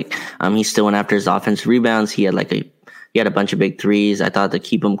 right? Like, he still went after his offensive rebounds. He had a bunch of big threes. I thought to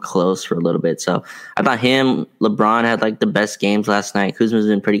keep him close for a little bit. So I thought LeBron had like the best games last night. Kuzma's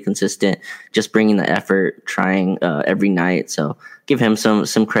been pretty consistent, just bringing the effort, trying every night. So give him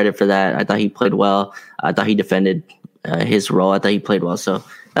some credit for that. I thought he played well. I thought he defended his role. I thought he played well. So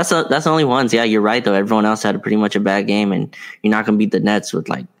that's the only ones. Yeah, you're right though. Everyone else had pretty much a bad game, and you're not gonna beat the Nets with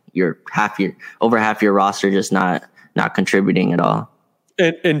like over half your roster just not contributing at all.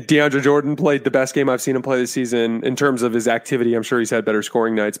 And DeAndre Jordan played the best game I've seen him play this season in terms of his activity. I'm sure he's had better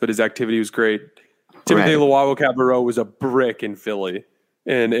scoring nights, but his activity was great. Timothy Luwawu-Cabarrot was a brick in Philly,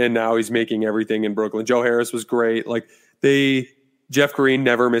 and now he's making everything in Brooklyn. Joe Harris was great. Like Jeff Green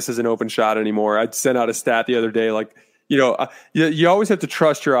never misses an open shot anymore. I sent out a stat the other day, like, you know, you always have to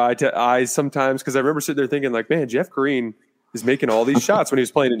trust your eyes sometimes, because I remember sitting there thinking like, man, Jeff Green is making all these shots when he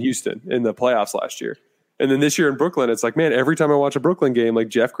was playing in Houston in the playoffs last year. And then this year in Brooklyn, it's like, man, every time I watch a Brooklyn game, like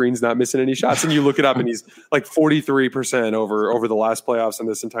Jeff Green's not missing any shots. And you look it up and he's like 43% over the last playoffs in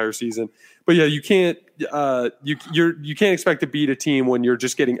this entire season. But yeah, you can't you can't expect to beat a team when you're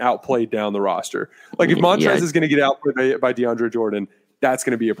just getting outplayed down the roster. Like if Montrez is going to get outplayed by DeAndre Jordan, that's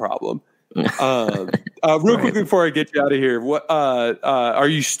going to be a problem. Real quickly before I get you out of here, what are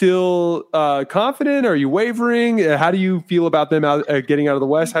you still confident? Are you wavering? How do you feel about them getting out of the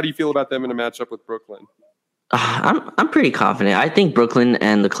West? How do you feel about them in a matchup with Brooklyn? I'm pretty confident. I think Brooklyn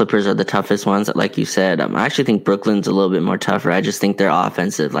and the Clippers are the toughest ones, like you said. I actually think Brooklyn's a little bit more tougher. I just think their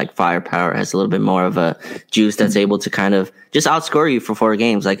offensive like firepower has a little bit more of a juice that's able to kind of just outscore you for 4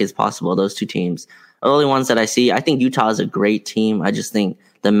 games, like it's possible. Those two teams are the only ones that I see. I think Utah is a great team. I just think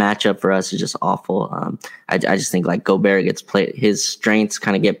the matchup for us is just awful. I just think like Gobert gets played, his strengths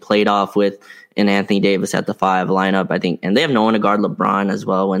kind of get played off with in Anthony Davis at the 5 lineup, I think, and they have no one to guard LeBron as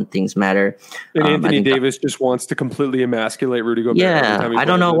well when things matter. And Anthony Davis just wants to completely emasculate Rudy Gobert. Yeah, I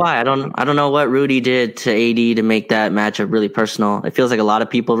don't know why. I don't know what Rudy did to AD to make that matchup really personal. It feels like a lot of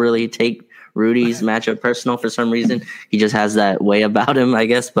people really take Rudy's matchup personal for some reason. He just has that way about him, I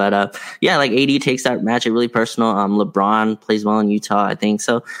guess. But yeah, like AD takes that matchup really personal. LeBron plays well in Utah, I think.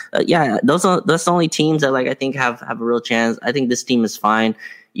 So yeah, that's the only teams that like I think have a real chance. I think this team is fine.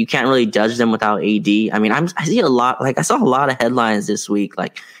 You can't really judge them without AD. I mean, I saw a lot of headlines this week.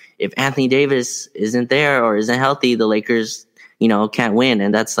 Like if Anthony Davis isn't there or isn't healthy, the Lakers, can't win.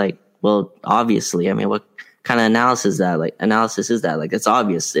 And that's like, well, obviously, I mean, what kind of analysis is that? Like, it's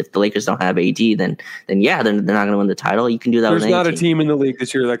obvious. If the Lakers don't have AD, then yeah, they're not going to win the title. You can do that. There's with not any a team in the league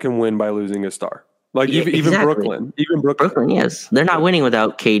this year that can win by losing a star. Like even exactly. even Brooklyn, yes, they're not winning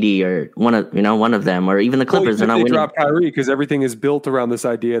without KD or one of them, or even the Clippers. They're not winning. They drop Kyrie because everything is built around this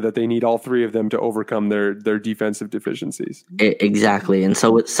idea that they need all three of them to overcome their defensive deficiencies. Exactly, and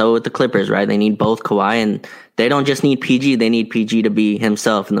so with the Clippers, right? They need both Kawhi, and they don't just need PG. They need PG to be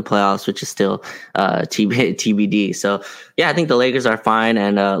himself in the playoffs, which is still TBD. So yeah, I think the Lakers are fine,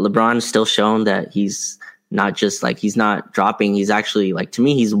 and LeBron's still shown that he's not just like he's not dropping. He's actually like, to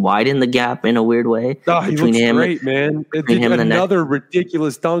me, he's widened the gap in a weird way between him. Great, man. Another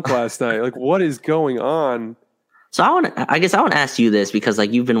ridiculous dunk last night. Like, what is going on? So I guess I want to ask you this, because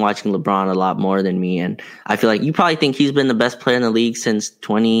like you've been watching LeBron a lot more than me, and I feel like you probably think he's been the best player in the league since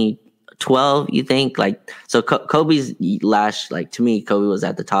 2012. You think, like, so Kobe's last, like, to me, Kobe was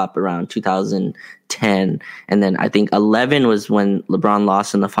at the top around 2010, and then I think 11 was when LeBron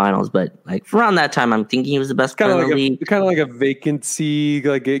lost in the finals. But like around that time, I'm thinking he was the best player in the league. Kind of like a vacancy,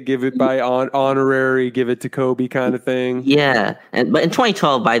 like give it by honorary, give it to Kobe kind of thing. Yeah, but in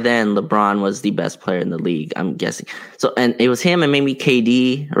 2012, by then LeBron was the best player in the league, I'm guessing. So, and it was him and maybe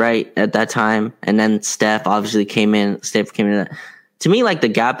KD, right, at that time, and then Steph obviously came in. To me, like, the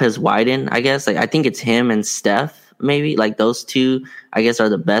gap has widened, I guess. Like, I think it's him and Steph, maybe. Like, those two, I guess, are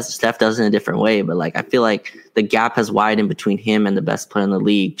the best. Steph does it in a different way, but, like, I feel like the gap has widened between him and the best player in the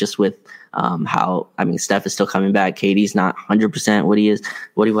league, just with how, I mean, Steph is still coming back. KD's not 100% what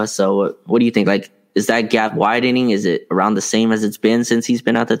he was. So what do you think? Like, is that gap widening? Is it around the same as it's been since he's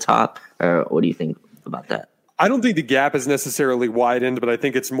been at the top? Or what do you think about that? I don't think the gap is necessarily widened, but I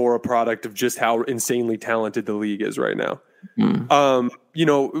think it's more a product of just how insanely talented the league is right now. You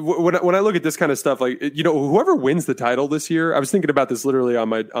know, when I look at this kind of stuff, like, you know, whoever wins the title this year, I was thinking about this literally on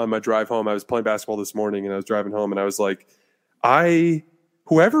my drive home. I was playing basketball this morning and I was driving home and I was like, if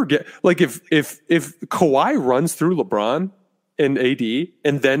Kawhi runs through LeBron and AD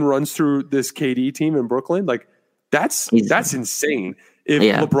and then runs through this KD team in Brooklyn, like that's insane. If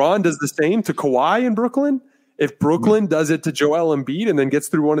LeBron does the same to Kawhi in Brooklyn, if Brooklyn does it to Joel Embiid and then gets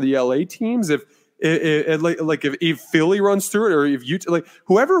through one of the LA teams, if Philly runs through it, or if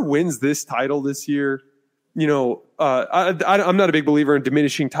whoever wins this title this year, you know, I'm not a big believer in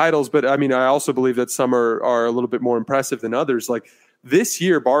diminishing titles, but I mean, I also believe that some are a little bit more impressive than others. Like this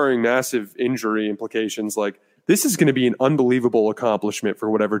year, barring massive injury implications, like this is going to be an unbelievable accomplishment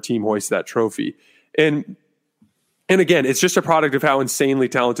for whatever team hoists that trophy. And again, it's just a product of how insanely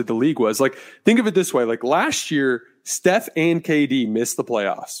talented the league was. Like, think of it this way. Like last year, Steph and KD missed the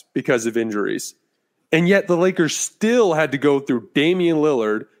playoffs because of injuries. And yet the Lakers still had to go through Damian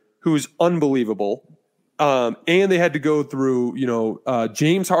Lillard, who's unbelievable. And they had to go through, you know,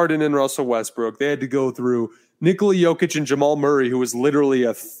 James Harden and Russell Westbrook. They had to go through Nikola Jokic and Jamal Murray, who was literally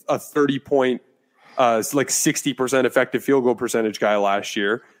a 30-point, like 60% effective field goal percentage guy last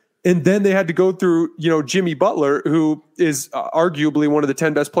year. And then they had to go through, you know, Jimmy Butler, who is arguably one of the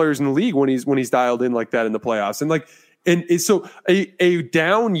 10 best players in the league when he's dialed in like that in the playoffs. And so a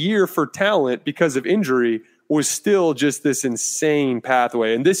down year for talent because of injury was still just this insane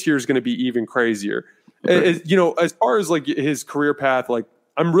pathway. And this year is going to be even crazier. Okay. You know, as far as like his career path, like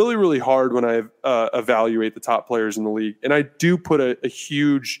I'm really, really hard when I evaluate the top players in the league. And I do put a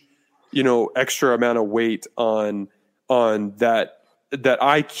huge, you know, extra amount of weight on that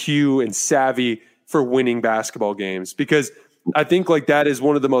IQ and savvy for winning basketball games, because I think like that is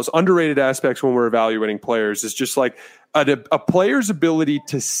one of the most underrated aspects when we're evaluating players, is just like a player's ability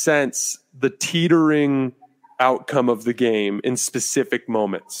to sense the teetering outcome of the game in specific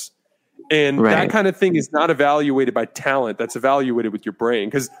moments. And that kind of thing is not evaluated by talent. That's evaluated with your brain,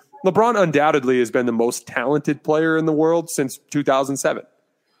 because LeBron undoubtedly has been the most talented player in the world since 2007,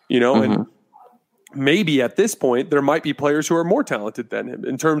 you know, and maybe at this point there might be players who are more talented than him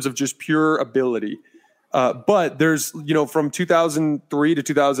in terms of just pure ability. But there's, you know, from 2003 to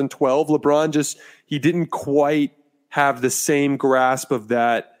 2012, LeBron he didn't quite have the same grasp of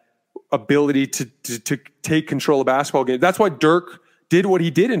that ability to take control of basketball games. That's why Dirk did what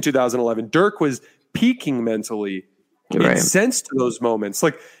he did in 2011. Dirk was peaking mentally in sense to those moments.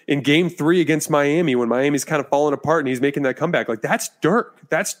 Like in game 3 against Miami, when Miami's kind of falling apart and he's making that comeback, like that's Dirk.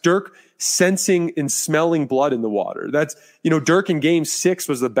 That's Dirk sensing and smelling blood in the water. That's, you know, Dirk in game 6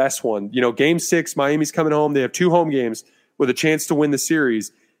 was the best one. You know, game 6, Miami's coming home. They have 2 home games with a chance to win the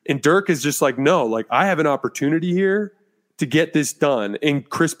series. And Dirk is just like, no, like I have an opportunity here to get this done. And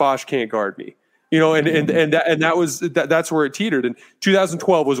Chris Bosh can't guard me, you know, that's where it teetered. And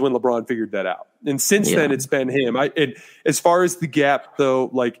 2012 was when LeBron figured that out. And since then it's been him. And as far as the gap though,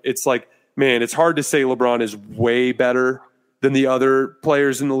 like, it's like, man, it's hard to say LeBron is way better than the other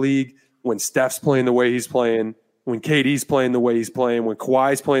players in the league when Steph's playing the way he's playing, when KD's playing the way he's playing, when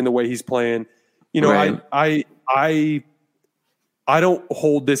Kawhi's playing the way he's playing. You know, Right. I don't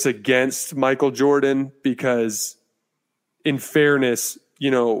hold this against Michael Jordan because, in fairness,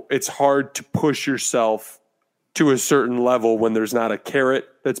 you know, it's hard to push yourself to a certain level when there's not a carrot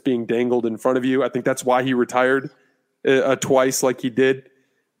that's being dangled in front of you. I think that's why he retired twice like he did.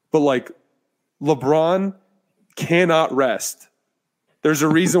 But like LeBron cannot rest. There's a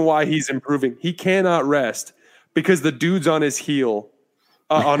reason why he's improving. He cannot rest because the dude's on his heels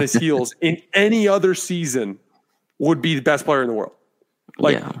in any other season would be the best player in the world.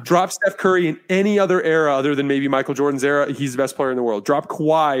 Like drop Steph Curry in any other era other than maybe Michael Jordan's era, he's the best player in the world. Drop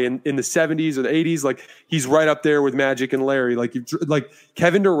Kawhi in the 70s or the 80s, like he's right up there with Magic and Larry. Like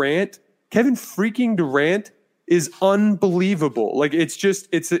Kevin freaking Durant is unbelievable. Like it's just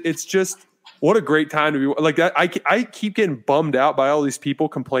what a great time to be like that. I keep getting bummed out by all these people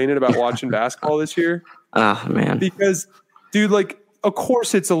complaining about watching basketball this year. Oh man. Because dude, like of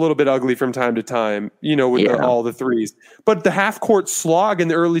course it's a little bit ugly from time to time, you know, with all the threes. But the half court slog in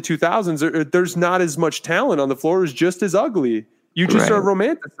the early 2000s, there's not as much talent on the floor. It's just as ugly. You just are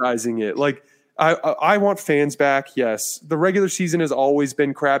romanticizing it. Like I want fans back. Yes, the regular season has always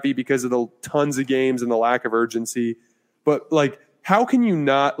been crappy because of the tons of games and the lack of urgency. But like, how can you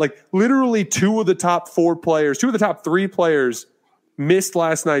not? Like, literally, two of the top three players missed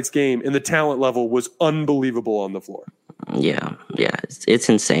last night's game, and the talent level was unbelievable on the floor. Yeah, it's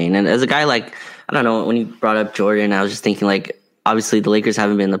insane. And as a guy, like, I don't know, when you brought up Jordan, I was just thinking, like, obviously the Lakers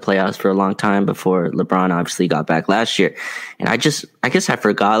haven't been in the playoffs for a long time before LeBron obviously got back last year. And I guess I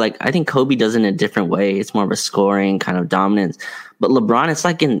forgot, like, I think Kobe does it in a different way. It's more of a scoring kind of dominance. But LeBron, it's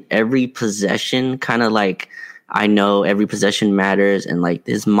like in every possession, kind of like, I know every possession matters, and like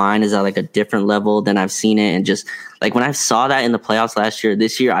his mind is at like a different level than I've seen it. And just like when I saw that in the playoffs last year,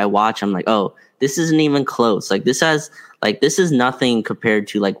 this year I'm like, oh, this isn't even close. Like this is nothing compared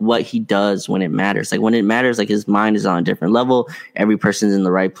to like what he does when it matters. Like when it matters, like his mind is on a different level. Every person's in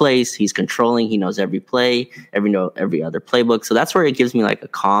the right place. He's controlling. He knows every play, every other playbook. So that's where it gives me like a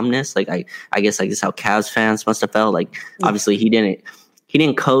calmness. Like I guess like this is how Cavs fans must have felt. Like obviously he didn't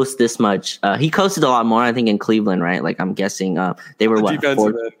coast this much. He coasted a lot more, I think, in Cleveland, right? Like I'm guessing they were they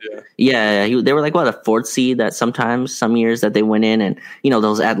were like a fourth seed that sometimes some years that they went in, and you know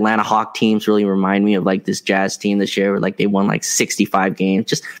those Atlanta Hawk teams really remind me of like this Jazz team this year, where like they won like 65 games,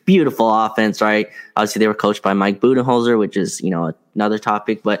 just beautiful offense, right? Obviously they were coached by Mike Budenholzer, which is another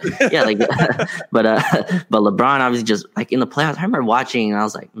topic, but yeah, like but LeBron obviously just like in the playoffs. I remember watching and I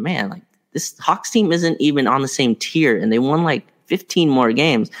was like, man, like this Hawks team isn't even on the same tier, and they won like 15 more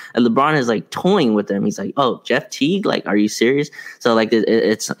games, and LeBron is like toying with them. He's like, "Oh, Jeff Teague, like, are you serious?" So like,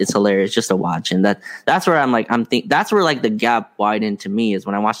 it's hilarious just to watch, and that's where that's where like the gap widened to me is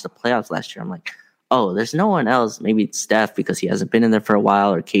when I watched the playoffs last year. I'm like, oh, there's no one else. Maybe it's Steph because he hasn't been in there for a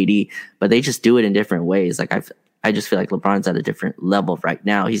while, or KD, but they just do it in different ways. Like I just feel like LeBron's at a different level right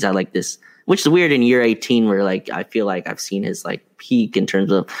now. He's at like this, which is weird in year 18, where like I feel like I've seen his like peak in terms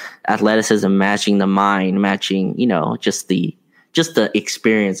of athleticism matching the mind, matching just the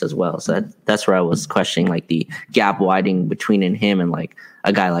experience as well. So that's where I was questioning like the gap widening between him and like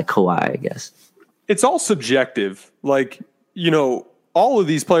a guy like Kawhi, I guess. It's all subjective. Like, all of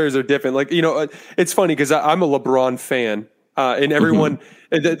these players are different. Like, it's funny because I'm a LeBron fan and everyone,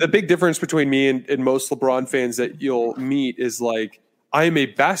 the big difference between me and most LeBron fans that you'll meet is like, I am a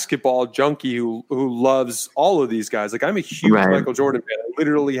basketball junkie who loves all of these guys. Like I'm a huge Michael Jordan fan. I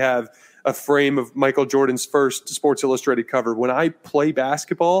literally have a frame of Michael Jordan's first Sports Illustrated cover. When I play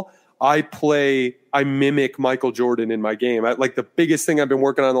basketball, I mimic Michael Jordan in my game. Like the biggest thing I've been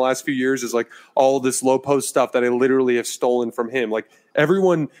working on the last few years is like all this low post stuff that I literally have stolen from him. Like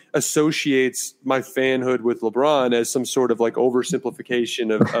everyone associates my fanhood with LeBron as some sort of like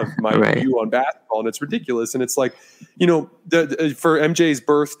oversimplification of my view on basketball. And it's ridiculous. And it's like, for MJ's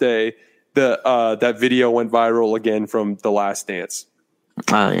birthday, that video went viral again from The Last Dance.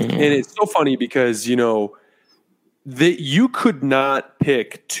 And it's so funny because, that you could not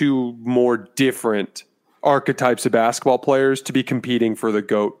pick two more different archetypes of basketball players to be competing for the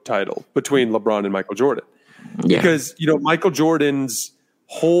GOAT title between LeBron and Michael Jordan. Yeah. Because, Michael Jordan's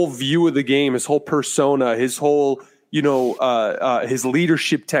whole view of the game, his whole persona, his whole, his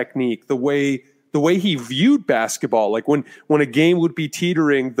leadership technique, the way he viewed basketball, like when a game would be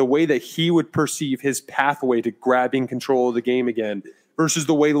teetering, the way that he would perceive his pathway to grabbing control of the game again versus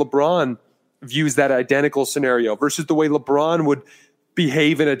the way LeBron views that identical scenario versus the way LeBron would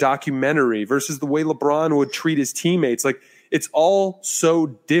behave in a documentary versus the way LeBron would treat his teammates. Like it's all so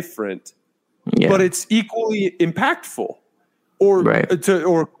different, but it's equally impactful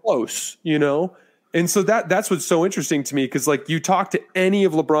or close, And so that's what's so interesting to me, because like you talk to any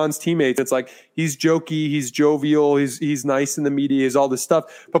of LeBron's teammates, it's like he's jokey, he's jovial, he's nice in the media, he's all this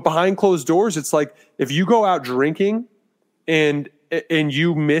stuff. But behind closed doors, it's like if you go out drinking and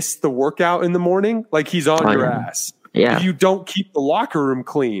you miss the workout in the morning, like he's on your ass. Yeah. If you don't keep the locker room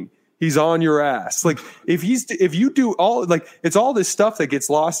clean, he's on your ass. Like if you do all, like it's all this stuff that gets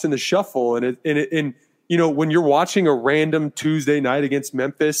lost in the shuffle. And you know, when you're watching a random Tuesday night against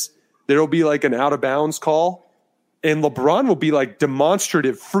Memphis, there'll be like an out of bounds call, and LeBron will be like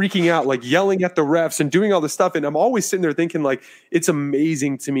demonstrative, freaking out, like yelling at the refs and doing all this stuff. And I'm always sitting there thinking, like, it's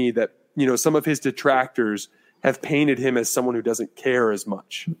amazing to me that, you know, some of his detractors have painted him as someone who doesn't care as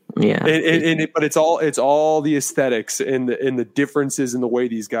much. Yeah. But it's all the aesthetics and the differences in the way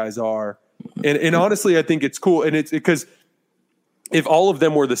these guys are. And honestly, I think it's cool. And it's because if all of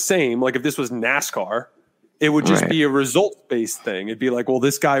them were the same, like if this was NASCAR, it would just be a result-based thing. It'd be like, well,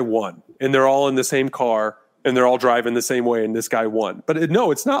 this guy won, and they're all in the same car, and they're all driving the same way, and this guy won. But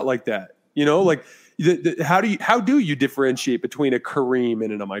no, it's not like that. You know, like how do you differentiate between a Kareem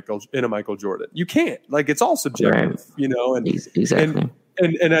and a Michael Jordan? You can't. Like it's all subjective. You know, and exactly.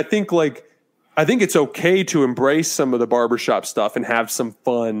 And I think it's okay to embrace some of the barbershop stuff and have some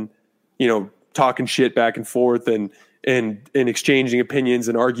fun. You know, talking shit back and forth and exchanging opinions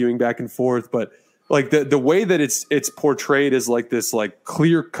and arguing back and forth, but like the way that it's portrayed as like this like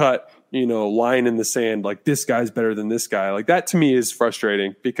clear cut, you know, line in the sand, like this guy's better than this guy. Like that to me is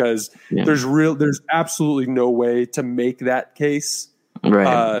frustrating, because there's absolutely no way to make that case in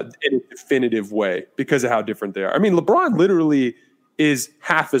a definitive way because of how different they are. I mean, LeBron literally is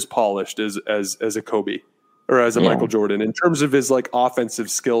half as polished as a Kobe or as a Michael Jordan in terms of his like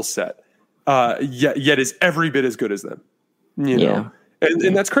offensive skill set. Yet is every bit as good as them, you know?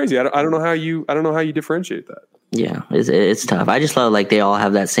 And that's crazy. I don't know how you differentiate that. Yeah, it's tough. I just love like they all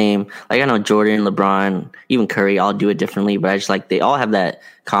have that same, like I know Jordan, LeBron, even Curry all do it differently, but I just like they all have that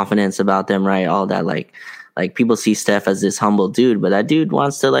confidence about them, right? All that like people see Steph as this humble dude, but that dude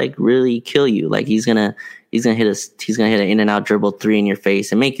wants to like really kill you. Like he's gonna hit an in and out dribble three in your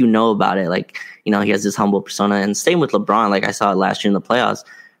face and make you know about it. Like, you know, he has this humble persona. And same with LeBron. Like I saw it last year in the playoffs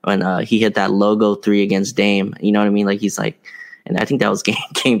when he hit that logo three against Dame. You know what I mean? Like he's like, and I think that was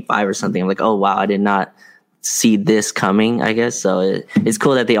game 5 or something. I'm like, oh wow, I did not see this coming, I guess. So it's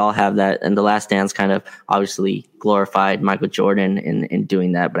cool that they all have that. And The Last Dance kind of obviously glorified Michael Jordan in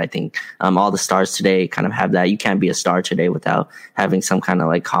doing that. But I think all the stars today kind of have that. You can't be a star today without having some kind of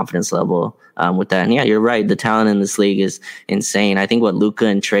like confidence level with that. And yeah, you're right. The talent in this league is insane. I think what Luka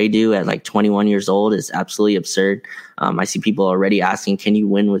and Trey do at like 21 years old is absolutely absurd. I see people already asking, can you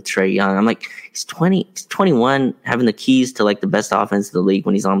win with Trey Young? I'm like, he's 21, having the keys to like the best offense in the league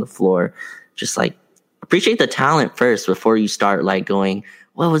when he's on the floor. Just like, appreciate the talent first before you start like going,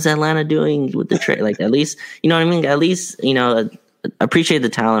 what was Atlanta doing with the trade? Like at least, you know what I mean? At least, you know, appreciate the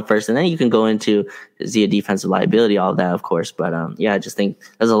talent first, and then you can go into, is he a defensive liability, all of that, of course. But yeah, I just think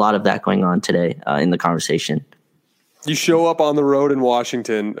there's a lot of that going on today in the conversation. You show up on the road in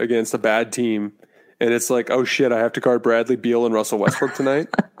Washington against a bad team, and it's like, oh shit, I have to guard Bradley Beal and Russell Westbrook tonight.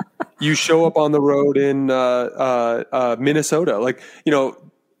 You show up on the road in Minnesota, like, you know,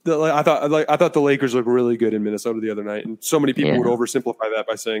 I thought the Lakers looked really good in Minnesota the other night, and so many people would oversimplify that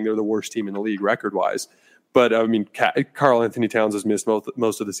by saying they're the worst team in the league record wise. But I mean, Karl Anthony Towns has missed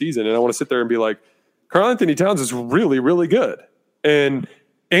most of the season, and I want to sit there and be like, Karl Anthony Towns is really, really good, and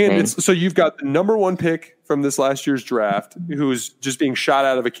it's so you've got the number 1 pick from this last year's draft, who's just being shot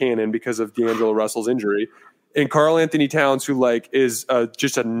out of a cannon because of D'Angelo Russell's injury, and Karl Anthony Towns, who like is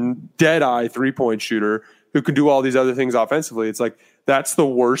just a dead eye 3-point shooter who can do all these other things offensively. It's like, that's the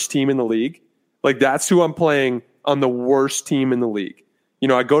worst team in the league. Like that's who I'm playing on the worst team in the league. You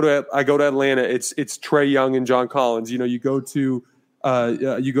know, I go to Atlanta. It's Trey Young and John Collins. You know, you go to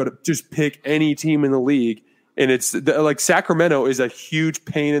just pick any team in the league, and it's like Sacramento is a huge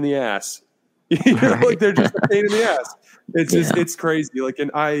pain in the ass. You know, like they're just a pain in the ass. It's just it's crazy. Like,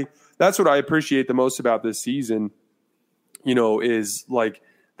 and that's what I appreciate the most about this season. You know, is like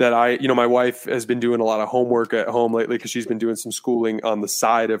that my wife has been doing a lot of homework at home lately because she's been doing some schooling on the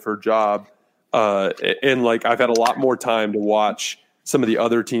side of her job. And like, I've had a lot more time to watch some of the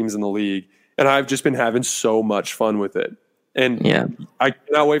other teams in the league, and I've just been having so much fun with it. And I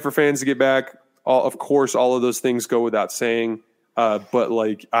cannot wait for fans to get back. Of course, all of those things go without saying. But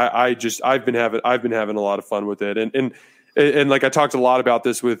like, I've been having a lot of fun with it. And like, I talked a lot about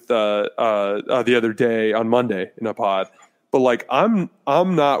this with, the other day on Monday in a pod. But like, I'm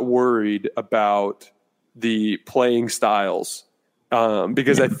not worried about the playing styles,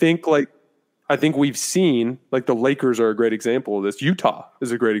 because I think we've seen, like, the Lakers are a great example of this. Utah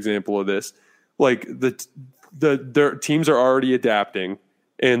is a great example of this. like their teams are already adapting,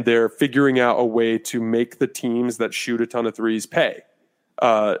 and they're figuring out a way to make the teams that shoot a ton of threes pay,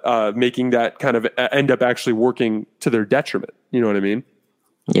 making that kind of end up actually working to their detriment. You know what I mean?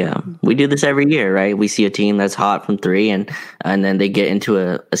 Yeah, we do this every year, right? We see a team that's hot from three, and then they get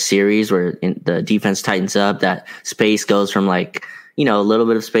into a series where the defense tightens up. That space goes from like, you know, a little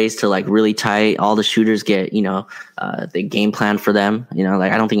bit of space to like really tight. All the shooters get, you know, the game plan for them. You know,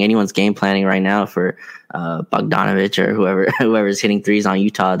 like I don't think anyone's game planning right now for Bogdanovich or whoever's hitting threes on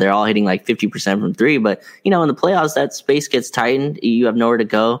Utah. They're all hitting like 50% from three. But, you know, in the playoffs, that space gets tightened. You have nowhere to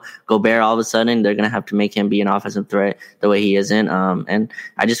go. Gobert, all of a sudden, they're going to have to make him be an offensive threat the way he isn't. And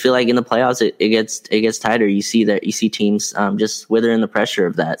I just feel like in the playoffs, it gets tighter. You see teams just withering the pressure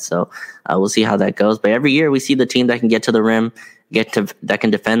of that. So we'll see how that goes. But every year we see the team that can get to the rim, that can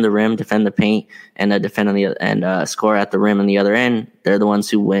defend the rim, defend the paint, and defend on and score at the rim on the other end. They're the ones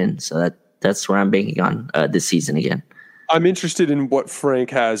who win. So that's where I'm banking on this season again. I'm interested in what Frank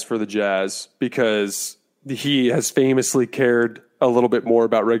has for the Jazz, because he has famously cared a little bit more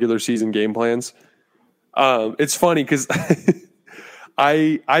about regular season game plans. It's funny because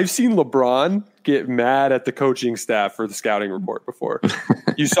I've seen LeBron get mad at the coaching staff for the scouting report before.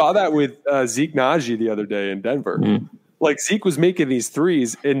 You saw that with Zeke Naji the other day in Denver. Mm-hmm. Like Zeke was making these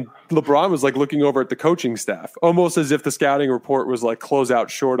threes and LeBron was like looking over at the coaching staff, almost as if the scouting report was like close out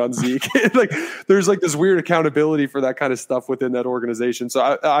short on Zeke. Like there's like this weird accountability for that kind of stuff within that organization.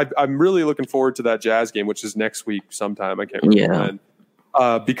 So I'm really looking forward to that Jazz game, which is next week sometime. I can't remember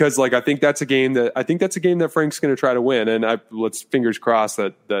when. Because like I think that's a game that Frank's going to try to win, and let's fingers crossed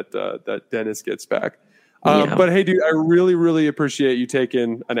that Dennis gets back. But hey, dude, I really, really appreciate you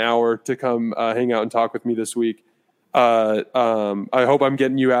taking an hour to come hang out and talk with me this week. I hope I'm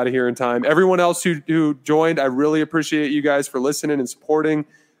getting you out of here in time. Everyone else who joined, I really appreciate you guys for listening and supporting.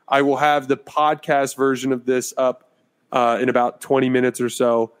 I will have the podcast version of this up in about 20 minutes or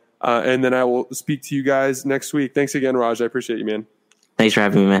so, and then I will speak to you guys next week. Thanks again, Raj. I appreciate you, man. Thanks for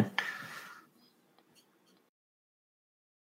having me, man.